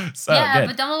is so good.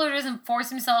 But Dumbledore doesn't force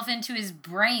himself into his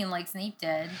brain like Snape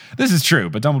did. This is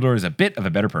true, but Dumbledore is a bit of a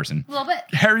better person. A little bit.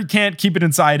 Harry can't keep it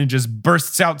inside and just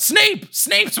bursts out, "Snape!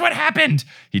 Snape's what happened!"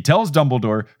 He tells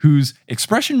Dumbledore, whose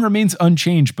expression remains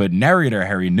unchanged, but narrator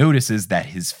Harry notices that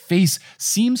his face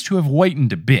seems to have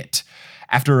whitened a bit.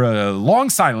 After a long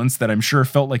silence that I'm sure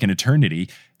felt like an eternity,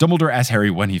 Dumbledore asks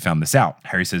Harry when he found this out.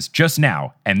 Harry says, "Just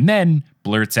now," and then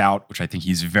blurts out, which I think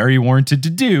he's very warranted to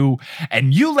do,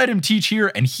 "And you let him teach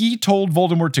here, and he told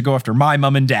Voldemort to go after my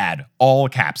mom and dad." All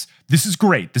caps. This is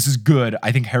great. This is good.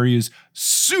 I think Harry is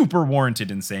super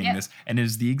warranted in saying this, and it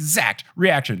is the exact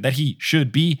reaction that he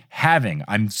should be having.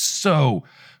 I'm so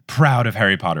proud of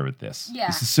Harry Potter with this. Yeah.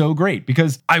 This is so great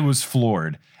because I was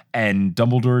floored. And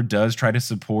Dumbledore does try to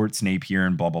support Snape here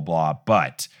and blah, blah, blah.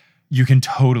 But you can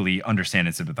totally understand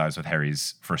and sympathize with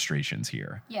Harry's frustrations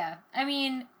here. Yeah. I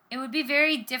mean, it would be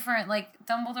very different. Like,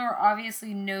 Dumbledore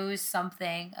obviously knows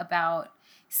something about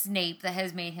Snape that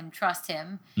has made him trust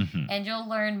him. And you'll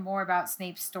learn more about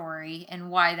Snape's story and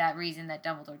why that reason that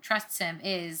Dumbledore trusts him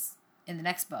is in the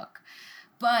next book.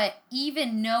 But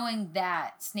even knowing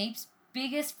that, Snape's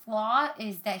biggest flaw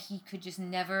is that he could just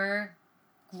never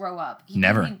grow up. He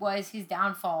really was his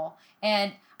downfall.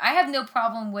 And I have no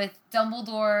problem with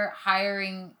Dumbledore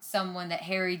hiring someone that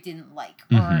Harry didn't like,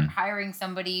 or hiring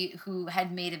somebody who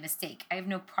had made a mistake. I have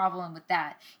no problem with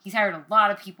that. He's hired a lot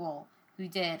of people who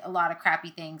did a lot of crappy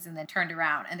things and then turned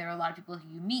around. And there are a lot of people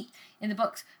who you meet in the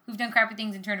books who've done crappy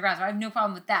things and turned around. So I have no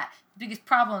problem with that. The biggest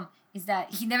problem is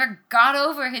that he never got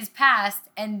over his past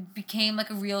and became like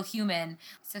a real human.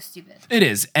 So stupid. It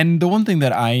is. And the one thing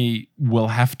that I will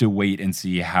have to wait and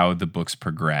see how the books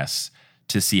progress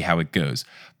to see how it goes.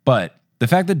 But the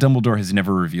fact that Dumbledore has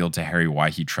never revealed to Harry why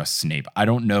he trusts Snape, I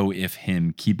don't know if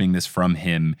him keeping this from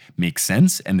him makes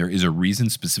sense and there is a reason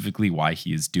specifically why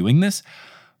he is doing this.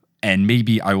 And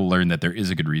maybe I will learn that there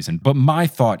is a good reason. But my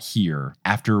thought here,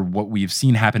 after what we've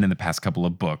seen happen in the past couple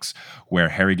of books, where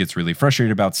Harry gets really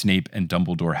frustrated about Snape and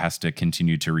Dumbledore has to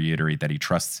continue to reiterate that he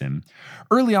trusts him.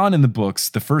 Early on in the books,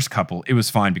 the first couple, it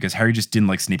was fine because Harry just didn't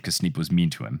like Snape because Snape was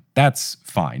mean to him. That's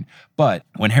fine. But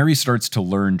when Harry starts to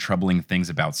learn troubling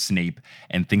things about Snape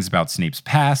and things about Snape's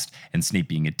past and Snape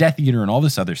being a Death Eater and all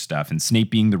this other stuff and Snape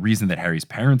being the reason that Harry's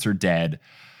parents are dead,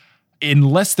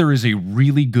 unless there is a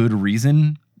really good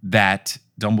reason that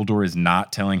Dumbledore is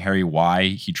not telling Harry why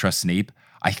he trusts Snape,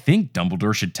 I think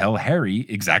Dumbledore should tell Harry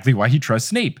exactly why he trusts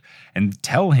Snape and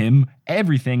tell him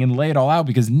everything and lay it all out,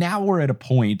 because now we're at a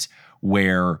point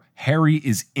where Harry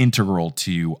is integral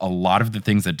to a lot of the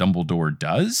things that Dumbledore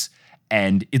does,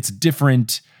 and it's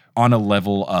different on a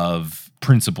level of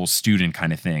principal-student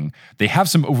kind of thing. They have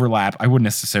some overlap. I wouldn't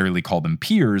necessarily call them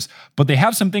peers, but they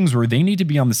have some things where they need to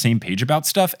be on the same page about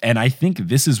stuff, and I think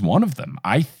this is one of them.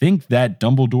 I think that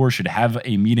Dumbledore should have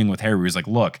a meeting with Harry where he's like,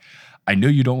 look, I know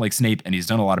you don't like Snape, and he's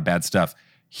done a lot of bad stuff.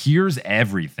 Here's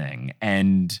everything.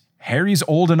 And Harry's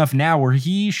old enough now where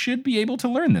he should be able to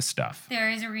learn this stuff.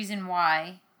 There is a reason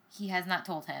why he has not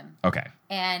told him. Okay.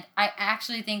 And I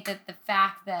actually think that the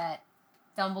fact that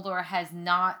Dumbledore has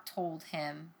not told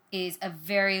him is a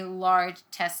very large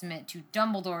testament to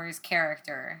Dumbledore's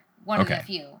character. One of the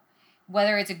few.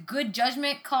 Whether it's a good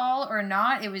judgment call or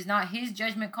not, it was not his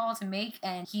judgment call to make,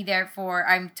 and he therefore,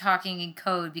 I'm talking in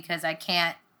code because I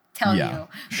can't tell you.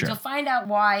 But you'll find out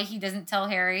why he doesn't tell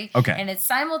Harry. Okay. And it's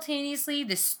simultaneously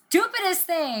the stupidest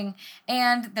thing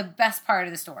and the best part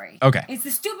of the story. Okay. It's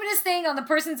the stupidest thing on the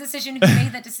person's decision who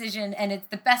made that decision, and it's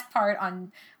the best part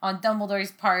on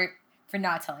Dumbledore's part for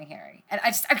not telling Harry. And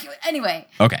anyway,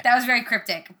 that was very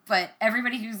cryptic, but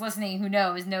everybody who's listening who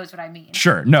knows what I mean.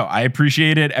 Sure. No, I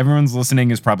appreciate it. Everyone's listening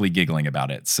is probably giggling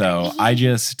about it. So I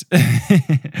just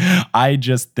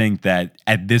think that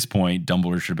at this point,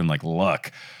 Dumbledore should have been like,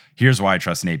 look, here's why I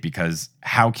trust Snape, because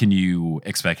how can you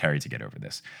expect Harry to get over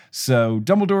this? So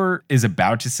Dumbledore is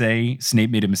about to say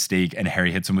Snape made a mistake, and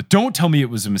Harry hits him with, don't tell me it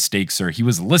was a mistake, sir. He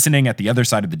was listening at the other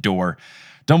side of the door.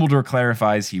 Dumbledore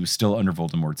clarifies he was still under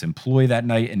Voldemort's employ that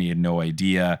night, and he had no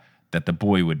idea that the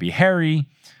boy would be Harry.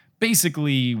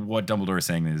 Basically, what Dumbledore is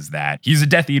saying is that he's a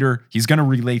Death Eater. He's going to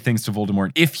relay things to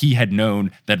Voldemort. If he had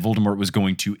known that Voldemort was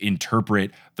going to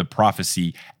interpret the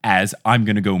prophecy as, I'm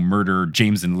going to go murder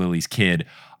James and Lily's kid,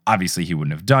 obviously he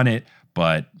wouldn't have done it.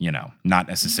 But, not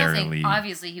necessarily.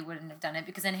 Obviously, he wouldn't have done it,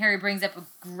 because then Harry brings up a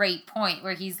great point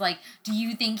where he's like, do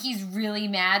you think he's really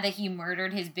mad that he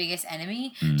murdered his biggest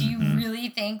enemy? Mm-hmm. Do you really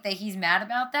think that he's mad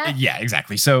about that? Yeah,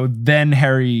 exactly. So then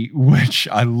Harry, which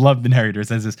I love the narrator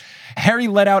says this, Harry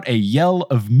let out a yell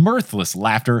of mirthless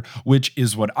laughter, which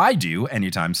is what I do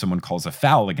anytime someone calls a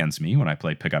foul against me when I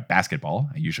play pickup basketball.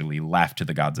 I usually laugh to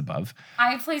the gods above.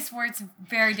 I play sports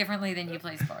very differently than you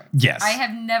play sports. Yes. I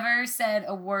have never said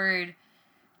a word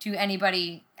to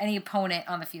anybody, any opponent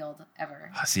on the field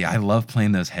ever. See, I love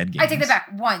playing those head games. I take that back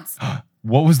once.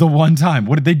 What was the one time?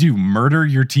 What did they do? Murder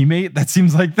your teammate? That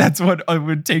seems like that's what it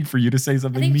would take for you to say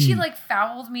something mean. I think she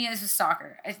fouled me as a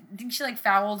soccer. I think she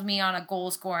fouled me on a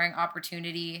goal scoring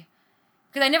opportunity.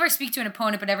 Because I never speak to an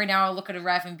opponent, but every now I'll look at a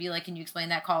ref and be like, can you explain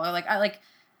that call? Or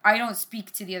I don't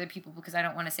speak to the other people because I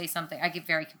don't want to say something. I get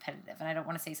very competitive, and I don't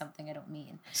want to say something I don't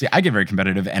mean. See, I get very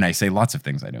competitive, and I say lots of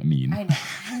things I don't mean. I know.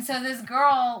 And so this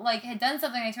girl, had done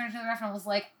something. I turned to the ref and was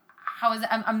like, how is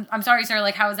that? I'm sorry, sir.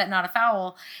 How is that not a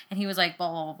foul? And he was like,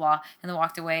 blah, blah, blah, blah, and then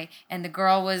walked away. And the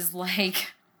girl was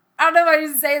like, I don't know if I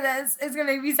should say this. It's going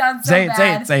to make me sound so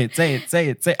bad. Say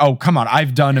it. Oh, come on.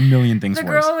 I've done a million things worse.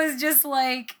 The girl was just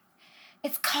like,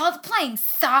 it's called playing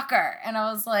soccer. And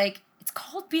I was like, it's it's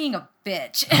called being a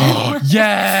bitch.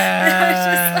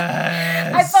 Yes.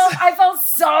 I felt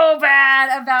so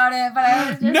bad about it, but I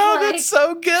was just No, like, that's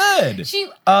so good.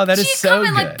 That is so come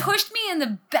and good. like pushed me in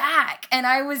the back, and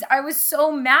I was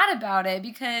so mad about it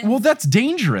because Well, that's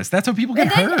dangerous. That's how people get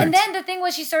hurt. And then the thing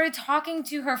was, she started talking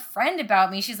to her friend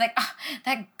about me. She's like,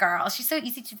 that girl, she's so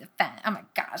easy to defend. Oh my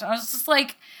gosh. I was just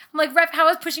like, I'm like, ref, how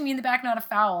is pushing me in the back not a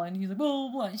foul? And he's like, blah,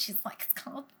 blah, blah. And she's like, it's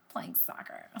called playing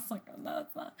soccer. I was like, oh, no,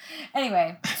 it's not.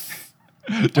 Anyway.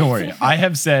 Don't worry. I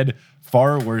have said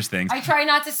far worse things. I try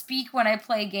not to speak when I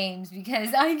play games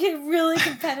because I get really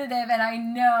competitive and I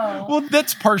know. Well,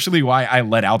 that's partially why I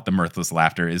let out the mirthless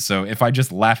laughter, is so if I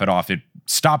just laugh it off, it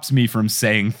stops me from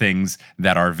saying things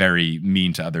that are very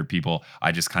mean to other people.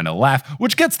 I just kind of laugh,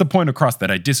 which gets the point across that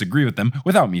I disagree with them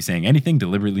without me saying anything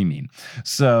deliberately mean.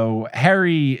 So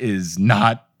Harry is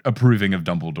not approving of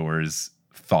Dumbledore's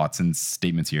thoughts and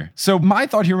statements here. So my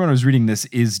thought here when I was reading this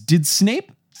is, did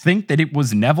Snape think that it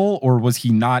was Neville, or was he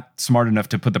not smart enough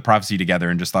to put the prophecy together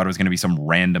and just thought it was going to be some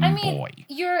random boy?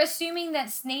 You're assuming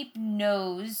that Snape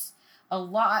knows a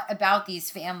lot about these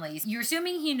families. You're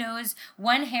assuming he knows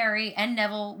when Harry and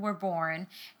Neville were born,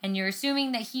 and you're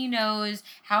assuming that he knows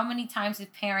how many times his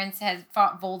parents had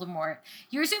fought Voldemort.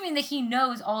 You're assuming that he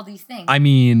knows all these things. I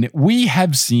mean, we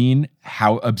have seen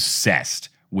how obsessed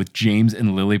with James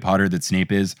and Lily Potter that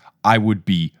Snape is. I would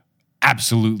be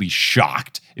absolutely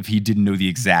shocked if he didn't know the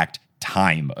exact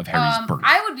time of Harry's birth.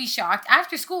 I would be shocked.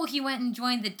 After school, he went and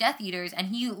joined the Death Eaters, and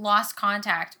he lost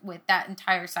contact with that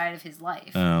entire side of his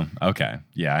life. Oh, okay.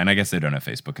 Yeah, and I guess they don't have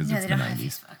Facebook because it's the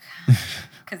 90s.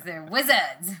 Because they're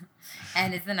wizards.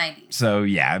 And it's the 90s. So,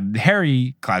 yeah,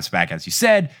 Harry claps back, as you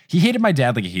said. He hated my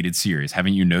dad like he hated Sirius.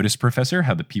 Haven't you noticed, Professor,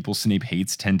 how the people Snape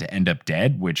hates tend to end up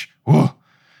dead? Which,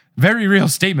 very real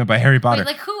statement by Harry Potter. Wait,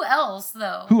 like who else,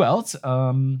 though? Who else?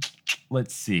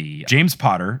 Let's see. James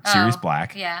Potter, Sirius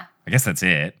Black. Yeah. I guess that's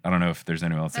it. I don't know if there's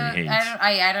anyone else that he hates.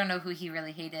 I don't know who he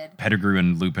really hated. Pettigrew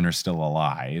and Lupin are still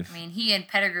alive. I mean, he and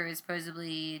Pettigrew is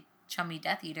supposedly chummy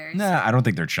Death Eaters. Nah, I don't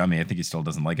think they're chummy. I think he still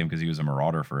doesn't like him because he was a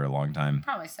marauder for a long time.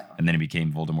 Probably so. And then he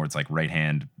became Voldemort's like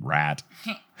right-hand rat.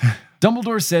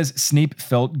 Dumbledore says Snape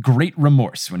felt great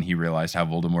remorse when he realized how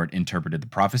Voldemort interpreted the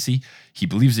prophecy. He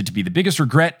believes it to be the biggest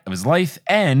regret of his life,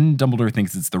 and Dumbledore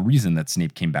thinks it's the reason that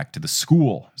Snape came back to the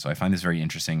school. So I find this very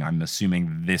interesting. I'm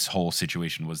assuming this whole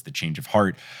situation was the change of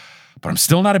heart, but I'm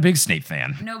still not a big Snape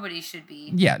fan. Nobody should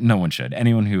be. Yeah, no one should.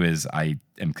 Anyone who is, I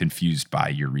am confused by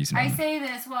your reasoning. I say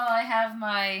this while I have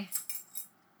my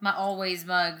Always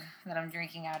mug that I'm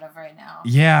drinking out of right now.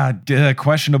 Yeah,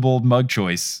 questionable mug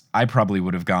choice. I probably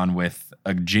would have gone with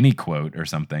a Ginny quote or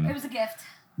something. It was a gift.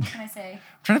 What can I say? I'm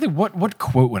trying to think, what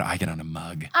quote would I get on a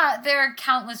mug? There are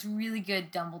countless really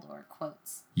good Dumbledore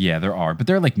quotes. Yeah, there are, but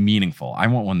they're like meaningful. I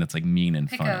want one that's like mean and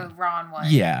Pick funny. a Ron one.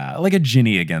 Yeah, like a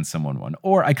Ginny against someone one.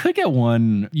 Or I could get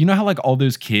one, you know how like all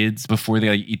those kids, before they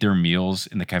like eat their meals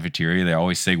in the cafeteria, they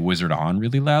always say Wizard On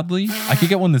really loudly? I could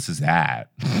get one that says that.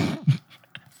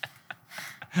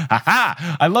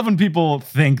 Haha! I love when people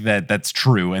think that that's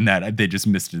true and that they just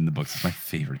missed it in the books. It's my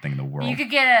favorite thing in the world. You could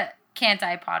get a Can't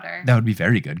I Potter. That would be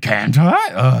very good. Can't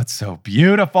I? Oh, it's so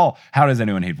beautiful. How does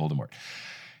anyone hate Voldemort?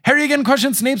 Harry again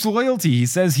questions Snape's loyalty. He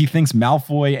says he thinks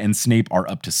Malfoy and Snape are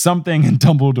up to something, and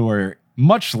Dumbledore,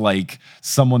 much like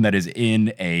someone that is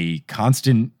in a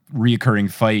constant reoccurring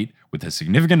fight with a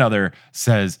significant other,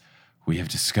 says, "We have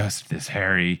discussed this,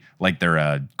 Harry," like they're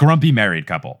a grumpy married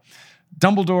couple.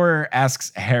 Dumbledore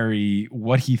asks Harry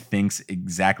what he thinks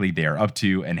exactly they're up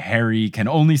to, and Harry can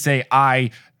only say,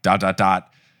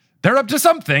 they're up to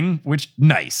something, which,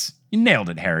 nice. You nailed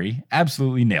it, Harry.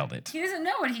 Absolutely nailed it. He doesn't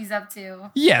know what he's up to.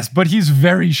 Yes, but he's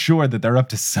very sure that they're up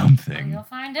to something. You'll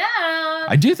find out.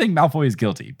 I do think Malfoy is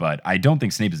guilty, but I don't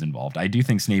think Snape is involved. I do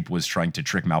think Snape was trying to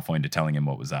trick Malfoy into telling him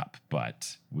what was up,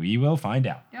 but we will find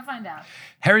out. You'll find out.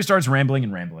 Harry starts rambling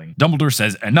and rambling. Dumbledore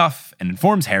says enough and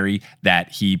informs Harry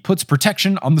that he puts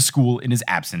protection on the school in his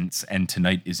absence, and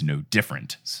tonight is no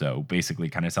different. So basically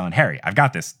kind of telling Harry, I've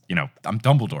got this. You know, I'm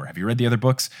Dumbledore. Have you read the other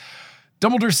books?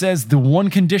 Dumbledore says the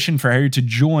one condition for Harry to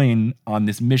join on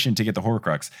this mission to get the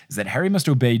Horcrux is that Harry must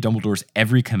obey Dumbledore's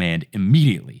every command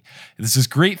immediately. This is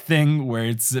great thing where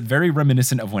it's very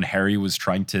reminiscent of when Harry was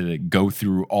trying to go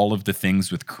through all of the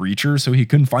things with Creature so he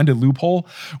couldn't find a loophole,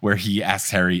 where he asks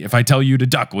Harry, if I tell you to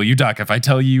duck, will you duck? If I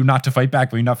tell you not to fight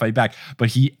back, will you not fight back? But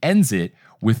he ends it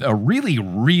with a really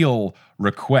real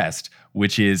request,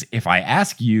 which is, if I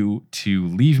ask you to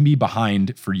leave me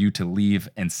behind for you to leave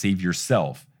and save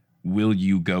yourself, will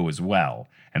you go as well?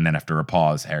 And then after a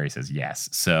pause, Harry says yes.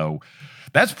 So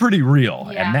that's pretty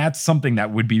real. Yeah. And that's something that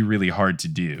would be really hard to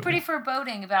do. Pretty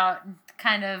foreboding about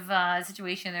kind of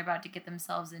situation they're about to get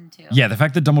themselves into. Yeah, the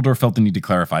fact that Dumbledore felt the need to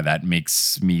clarify that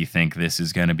makes me think this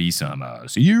is going to be some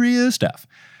serious stuff.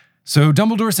 So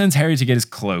Dumbledore sends Harry to get his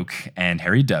cloak, and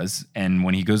Harry does. And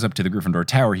when he goes up to the Gryffindor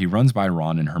Tower, he runs by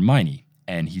Ron and Hermione,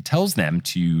 and he tells them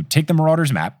to take the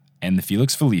Marauders map and the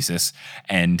Felix Felicis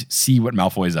and see what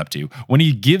Malfoy is up to. When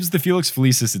he gives the Felix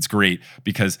Felicis, it's great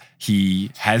because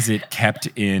he has it kept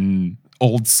in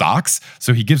old socks.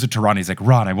 So he gives it to Ron. He's like,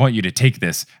 Ron, I want you to take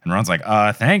this. And Ron's like,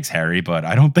 thanks, Harry, but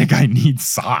I don't think I need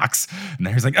socks. And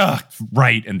Harry's like,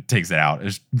 right, and takes it out.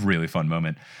 It's a really fun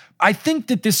moment. I think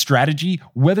that this strategy,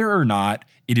 whether or not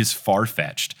it is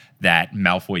far-fetched that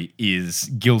Malfoy is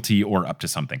guilty or up to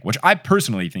something, which I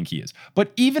personally think he is,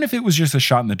 but even if it was just a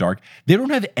shot in the dark, they don't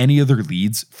have any other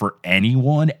leads for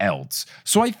anyone else.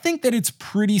 So I think that it's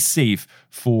pretty safe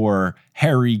for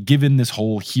Harry, given this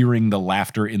whole hearing the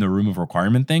laughter in the room of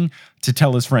requirement thing, to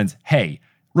tell his friends, hey,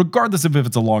 regardless of if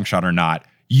it's a long shot or not,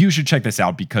 you should check this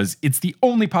out because it's the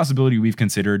only possibility we've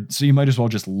considered, so you might as well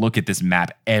just look at this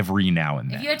map every now and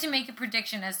then. If you had to make a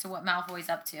prediction as to what Malfoy's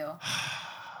up to,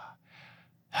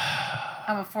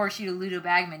 I'm going to force you to Ludo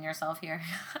Bagman yourself here.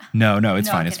 No, it's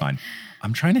fine, it's fine.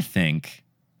 I'm trying to think.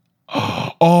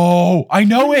 Oh, I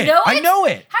know it. I know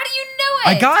it. How do you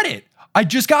know it? I got it. I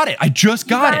just got it. You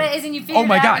got it. As in you figured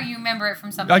it out, or you remember it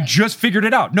from something? I just figured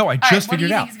it out. No, I just figured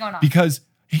it out. What do you think is going on? Because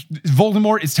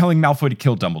Voldemort is telling Malfoy to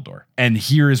kill Dumbledore. And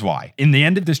here is why. In the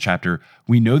end of this chapter,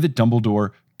 we know that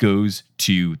Dumbledore goes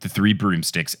to the Three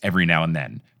Broomsticks every now and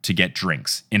then to get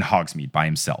drinks in Hogsmeade by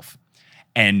himself.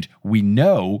 And we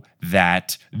know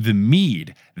that the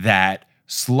mead that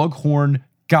Slughorn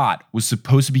got was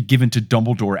supposed to be given to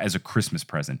Dumbledore as a Christmas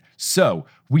present. So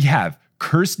we have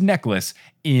cursed necklace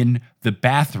in the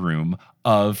bathroom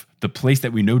of the place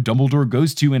that we know Dumbledore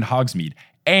goes to in Hogsmeade.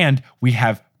 And we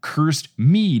have cursed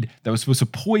mead that was supposed to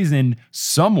poison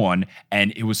someone,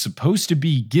 and it was supposed to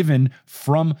be given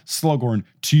from Slughorn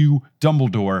to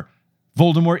Dumbledore.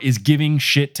 Voldemort is giving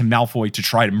shit to Malfoy to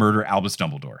try to murder Albus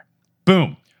Dumbledore.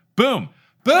 Boom. Boom.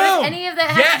 Boom. What does any of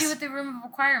that have to do with the Room of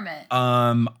Requirement?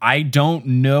 I don't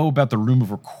know about the Room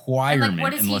of Requirement, and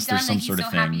what has unless he done there's some that sort he's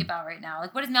of so thing. happy about right now?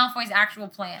 Like, what is Malfoy's actual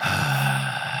plan?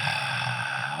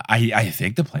 I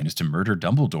think the plan is to murder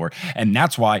Dumbledore. And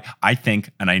that's why I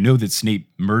think, and I know that Snape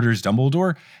murders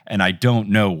Dumbledore, and I don't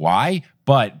know why,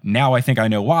 but now I think I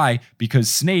know why, because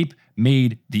Snape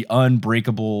made the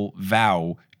unbreakable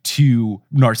vow to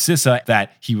Narcissa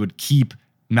that he would keep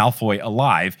Malfoy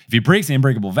alive. If he breaks the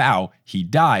unbreakable vow, he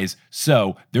dies.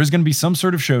 So there's going to be some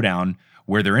sort of showdown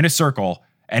where they're in a circle,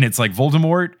 and it's like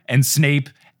Voldemort and Snape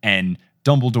and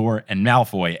Dumbledore and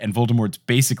Malfoy, and Voldemort's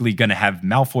basically going to have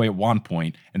Malfoy at one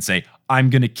point and say,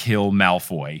 I'm going to kill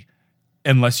Malfoy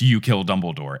unless you kill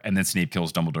Dumbledore. And then Snape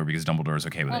kills Dumbledore because Dumbledore is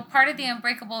okay with it. Well, part of the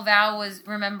unbreakable vow was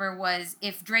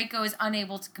if Draco is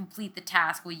unable to complete the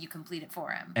task, will you complete it for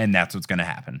him? And that's what's going to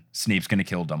happen. Snape's going to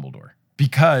kill Dumbledore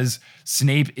because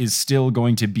Snape is still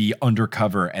going to be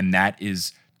undercover, and that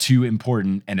is too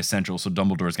important and essential, so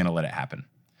Dumbledore is going to let it happen.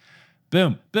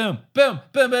 Boom, boom, boom,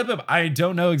 boom, boom, boom. I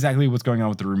don't know exactly what's going on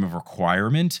with the Room of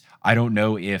Requirement. I don't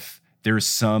know if there's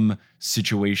some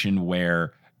situation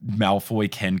where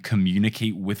Malfoy can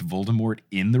communicate with Voldemort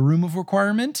in the Room of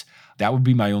Requirement. That would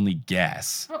be my only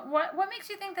guess. But what makes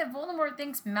you think that Voldemort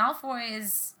thinks Malfoy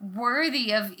is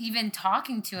worthy of even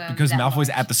talking to him? Because Malfoy's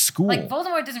much? at the school. Like,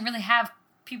 Voldemort doesn't really have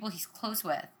people he's close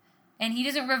with. And he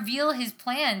doesn't reveal his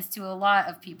plans to a lot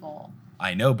of people.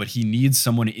 I know, but he needs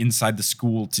someone inside the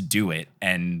school to do it.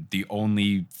 And the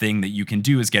only thing that you can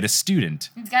do is get a student.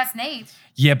 He's got Snape.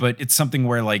 Yeah, but it's something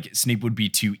where, like, Snape would be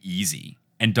too easy.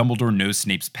 And Dumbledore knows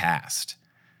Snape's past.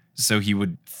 So he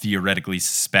would theoretically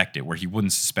suspect it, where he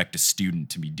wouldn't suspect a student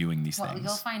to be doing these things. Well,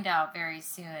 you'll find out very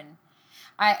soon.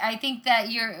 I think that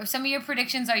some of your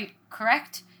predictions are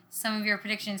correct. Some of your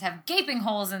predictions have gaping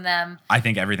holes in them. I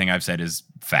think everything I've said is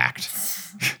fact.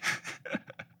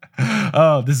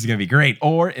 Oh, this is going to be great.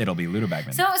 Or it'll be Ludo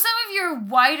Bagman. So some of your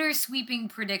wider sweeping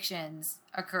predictions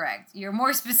are correct. Your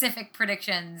more specific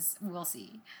predictions, we'll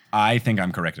see. I think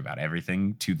I'm correct about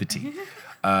everything to the T.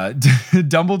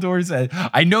 Dumbledore said,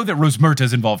 I know that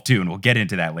Rosmerta's involved too, and we'll get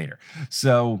into that later.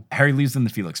 So Harry leaves them the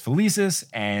Felix Felicis,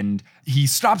 and he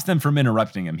stops them from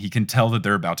interrupting him. He can tell that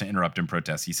they're about to interrupt and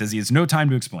protest. He says he has no time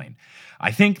to explain.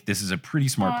 I think this is a pretty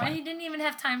smart plan. He didn't even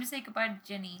have time to say goodbye to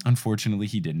Ginny. Unfortunately,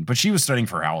 he didn't. But she was studying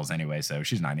for owls anyway, so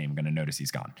she's not even going to notice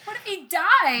he's gone. What if he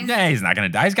dies? Yeah, he's not going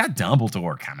to die. He's got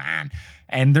Dumbledore. Come on.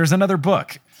 And there's another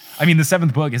book. I mean, the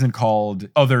 7th book isn't called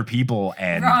Other People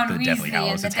and Ron the Deathly Weasley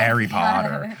Hallows. and It's the Harry Deathly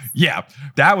Potter. Hallows. Yeah,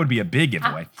 that would be a big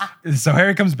giveaway. So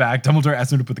Harry comes back. Dumbledore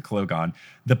asks him to put the cloak on.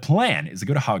 The plan is to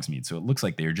go to Hogsmeade, so it looks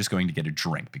like they're just going to get a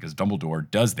drink because Dumbledore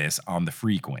does this on the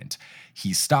frequent.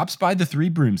 He stops by the 3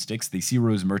 broomsticks. They see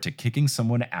Rosmerta kicking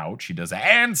someone out. She does a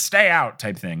 "and stay out"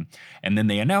 type thing. And then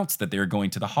they announce that they're going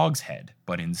to the Hogshead.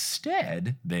 But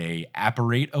instead, they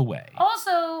apparate away.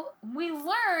 Also, we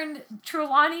learned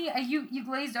Trelawney, you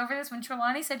glazed over this when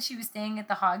Trelawney said she was staying at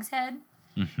the Hogshead.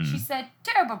 Mm-hmm. She said,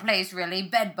 "Terrible place, really.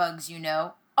 Bed bugs, you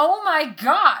know." Oh my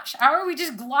gosh! How are we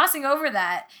just glossing over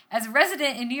that? As a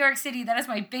resident in New York City, that is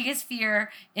my biggest fear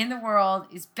in the world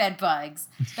is bed bugs.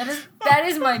 That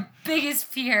is my biggest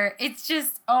fear. It's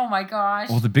just, oh my gosh.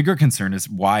 Well, the bigger concern is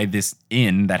why this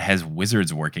inn that has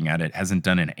wizards working at it hasn't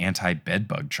done an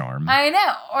anti-bedbug charm. I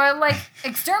know, or like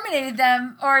exterminated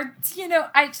them, or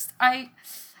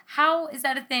how is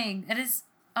that a thing? That is,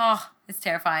 it's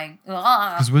terrifying.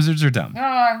 Because wizards are dumb. Oh,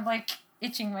 I'm like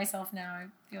itching myself now. I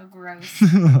feel gross.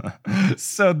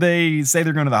 So they say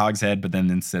they're going to the Hogshead, but then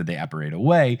instead they apparate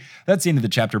away. That's the end of the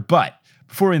chapter. But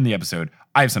before we end the episode,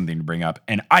 I have something to bring up,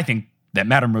 and I think that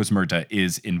Madame Rosmerta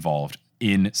is involved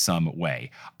in some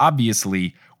way.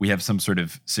 Obviously, we have some sort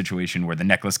of situation where the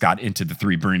necklace got into the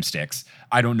 3 broomsticks.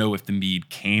 I don't know if the mead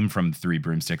came from the 3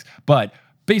 broomsticks, but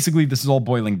basically this is all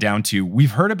boiling down to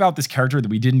we've heard about this character that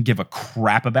we didn't give a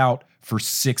crap about for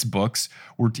 6 books.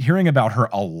 We're hearing about her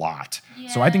a lot.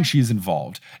 So I think she's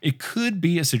involved. It could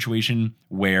be a situation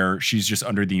where she's just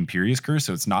under the Imperius curse.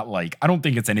 So it's not like, I don't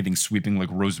think it's anything sweeping like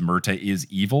Rosmerta is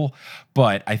evil,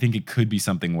 but I think it could be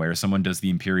something where someone does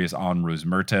the Imperius on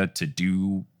Rosmerta to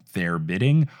do their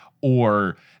bidding,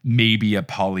 or maybe a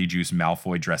Polyjuice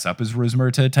Malfoy dress up as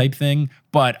Rosmerta type thing.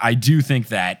 But I do think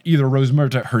that either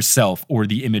Rosmerta herself or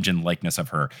the image and likeness of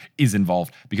her is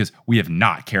involved, because we have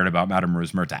not cared about Madame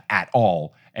Rosmerta at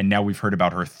all. And now we've heard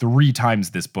about her 3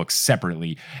 times this book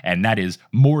separately, and that is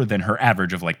more than her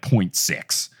average of like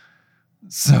 0.6.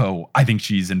 So I think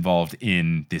she's involved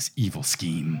in this evil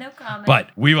scheme. No comment. But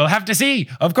we will have to see,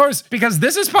 of course, because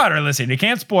this is Potterless and you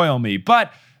can't spoil me.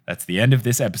 But that's the end of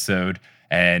this episode.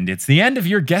 And it's the end of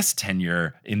your guest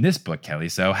tenure in this book, Kelly.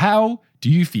 So how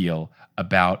do you feel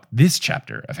about this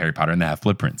chapter of Harry Potter and the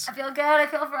Half-Blood Prince? I feel good. I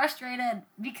feel frustrated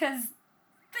because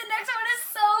the next one is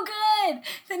so good.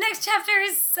 The next chapter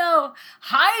is so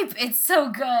hype. It's so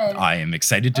good. I am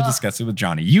excited to discuss it with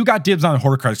Johnny. You got dibs on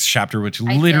Horcrux chapter, which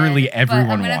I literally did, everyone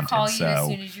but I'm wanted. gonna call you so as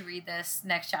soon as you read this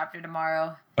next chapter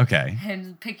tomorrow okay.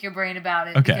 and pick your brain about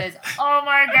it. Okay. Because, oh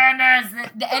my goodness,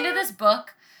 the end of this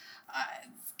book.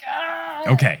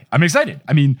 Okay, I'm excited.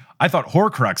 I mean, I thought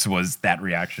Horcrux was that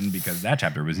reaction because that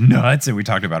chapter was nuts, and we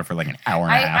talked about it for like an hour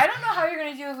and a half. I don't know how you're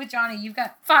going to do it with Johnny. You've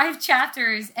got 5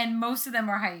 chapters, and most of them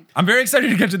are hype. I'm very excited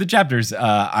to get to the chapters.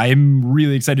 I'm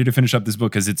really excited to finish up this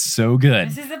book because it's so good.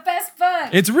 This is the best book.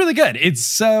 It's really good. It's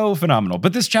so phenomenal.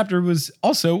 But this chapter was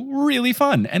also really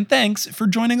fun. And thanks for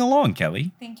joining along,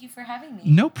 Kelly. Thank you for having me.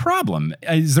 No problem.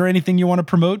 Is there anything you want to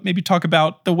promote? Maybe talk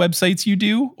about the websites you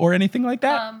do or anything like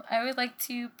that? I would like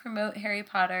to promote Harry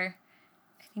Potter.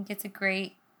 I think it's a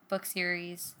great book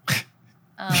series.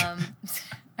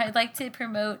 I'd like to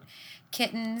promote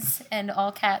kittens and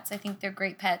all cats. I think they're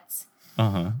great pets.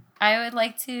 Uh-huh. I would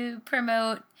like to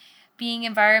promote being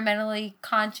environmentally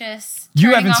conscious.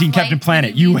 You turning haven't off seen Captain lights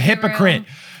Planet. when you You leave the hypocrite. room,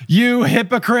 You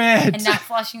hypocrite. and not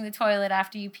flushing the toilet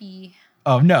after you pee.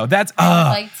 Oh, no. That's... I would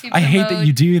like to I hate that promote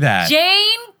you do that.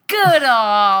 Jane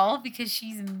Goodall, because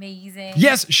she's amazing.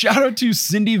 Yes, shout out to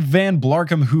Cindy Van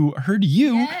Blarcom, who heard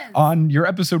you Yes. on your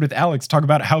episode with Alex talk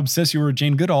about how obsessed you were with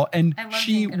Jane Goodall, and I love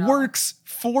she Jane Goodall. works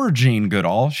for Jane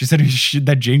Goodall. She said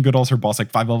that Jane Goodall's her boss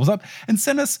like 5 levels up, and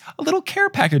sent us a little care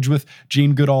package with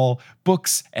Jane Goodall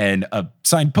books and a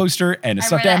signed poster and a I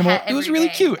stuffed wear that animal. hat It was every really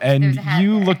day. cute, There's and a hat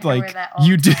you there. looked I wear like that all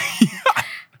you the did. time.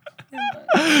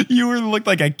 You looked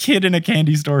like a kid in a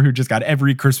candy store who just got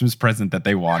every Christmas present that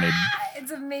they wanted. It's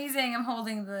amazing. I'm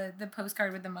holding the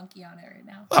postcard with the monkey on it right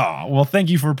now. Oh, well, thank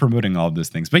you for promoting all of those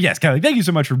things. But yes, Kelly, thank you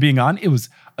so much for being on. It was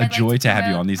a I'd like joy to have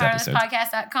you promote on these episodes.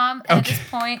 PowerlessPodcast.com. At Okay. this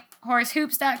point,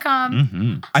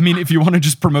 horsehoops.com. I mean, if you want to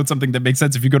just promote something that makes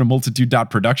sense, if you go to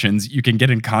multitude.productions, you can get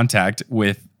in contact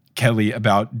with Kelly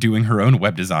about doing her own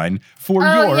web design for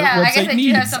Oh, your yeah, I guess I website do have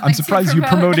needs. something I'm to surprised you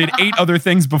promote. promoted 8 other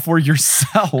things before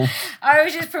yourself. I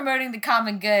was just promoting the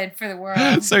common good for the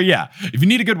world. So yeah, if you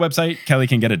need a good website, Kelly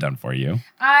can get it done for you.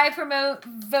 I promote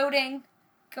voting.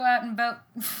 Go out and vote.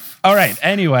 All right.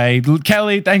 Anyway,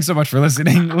 Kelly, thanks so much for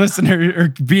listening. Listener, or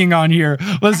being on here.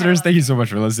 Listeners, thank you so much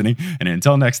for listening. And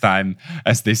until next time,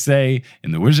 as they say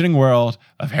in the wizarding world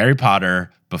of Harry Potter,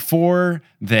 before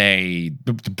they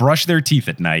brush their teeth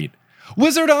at night,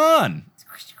 Wizard on!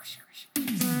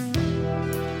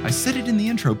 I said it in the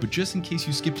intro, but just in case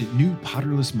you skipped it, new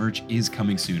Potterless merch is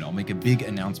coming soon. I'll make a big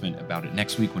announcement about it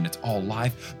next week when it's all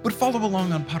live, but follow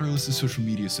along on Potterless' social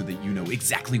media so that you know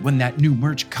exactly when that new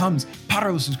merch comes.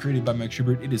 Potterless is created by Mike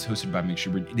Schubert, it is hosted by Mike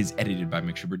Schubert, it is edited by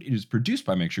Mike Schubert, it is produced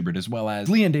by Mike Schubert, as well as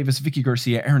Leanne Davis, Vicky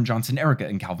Garcia, Aaron Johnson, Erica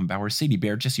and Calvin Bauer, Sadie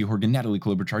Bear, Jesse Horgan, Natalie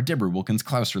Klobuchar, Deborah Wilkins,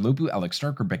 Klaus Lopu, Alex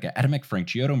Stark, Rebecca Adamek, Frank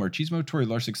Chiodo, Marchismo, Tori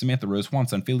Larsick, Samantha Rose, Juan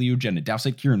Sanfilio, Jenna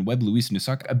Dowsett, Kieran Webb, Luis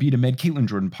Nusak, Abida Med, Caitlin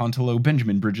Jordan Pontillo,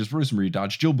 Benjamin Bridges, Rosemary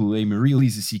Dodge, Jill Boulay, Maria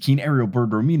Lisa C. Keen, Ariel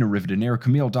Bird, Romina Rivadeneira,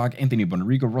 Camille Dog, Anthony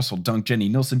Bonarigo, Russell Dunk, Jenny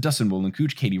Nilsson, Dustin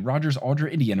Wolin-Cooch, Katie Rogers,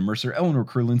 Audra, Indiana Mercer, Eleanor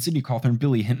Curlin, Sydney Cawthorn,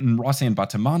 Billy Hinton, Rossanne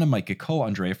Batamana, Micah Cull,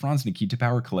 Andrea Franz, Nikita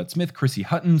Power, Colette Smith, Chrissy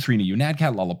Hutton, Trina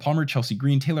Unadcat, Lala Palmer, Chelsea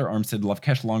Green, Taylor Armstead,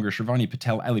 Lovekesh Longer, Shivani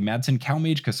Patel, Ali Madsen,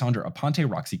 Calmage, Cassandra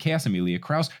Aponte, Roxy Chaos, Amelia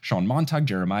Krause, Sean Montag,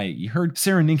 Jeremiah E. Hurd,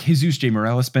 Sarah Nink, Jesus J.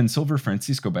 Morales, Ben Silver,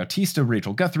 Francisco Bautista,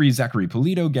 Rachel Guthrie, Zachary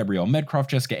Polito, Gabrielle Medcroft,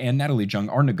 Jessica Ann, Natalie Jung,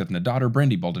 Arna Gutna daughter,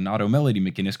 Brandy Baldonado, Melody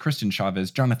McInnes, Kristen Chavez,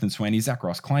 Jonathan Swaney, Zach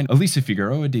Ross Klein, Elisa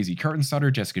Figueroa, Daisy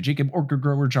Cartensdaughter, Jessica Jacob, Orca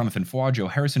Grower, Jonathan Foy, Joe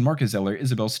Harrison, Marcus Zeller,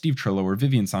 Isabel, Steve Trellower,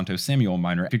 Vivian Santos, Samuel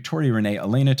Miner, Victoria Renee,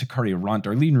 Elena Takaria Ront,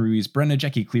 Darlene Ruiz, Brenna,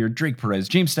 Jackie Clear, Drake Perez,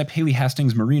 James Stepp, Haley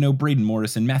Hastings, Marino, Braden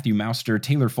Morrison, Matthew Mouster,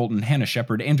 Taylor Fulton, Hannah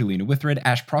Shepard, Angelina Withred,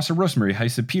 Ash Prosser, Rosemary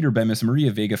Heisa, Peter Bemis,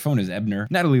 Maria Vega, Fonas Ebner,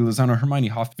 Natalie Lozano, Hermione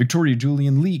Hoff, Victoria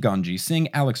Julian, Lee Ganji Singh,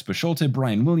 Alex Basholte,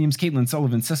 Brian Williams, Caitlin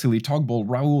Sullivan, Cecily Togbol,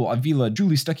 Raul Avila,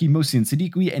 Julie Stuckey, Mohsin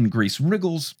Siddiqui, and Grace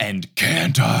Riggles. And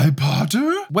can't I,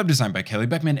 Potter? Web design by Kelly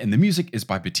Beckman, and the music is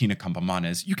by Bettina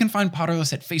Campamanes. You can find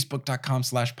Potterless at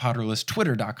facebook.com/Potterless,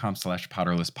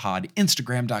 twitter.com/PotterlessPod,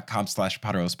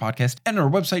 instagram.com/PotterlessPodcast, and our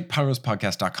website,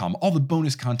 PotterlessPodcast.com. All the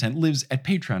bonus content lives at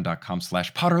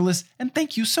patreon.com/Potterless, and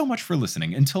thank you so much for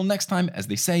listening. Until next time, as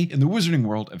they say in the wizarding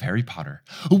world of Harry Potter,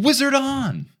 wizard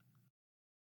on!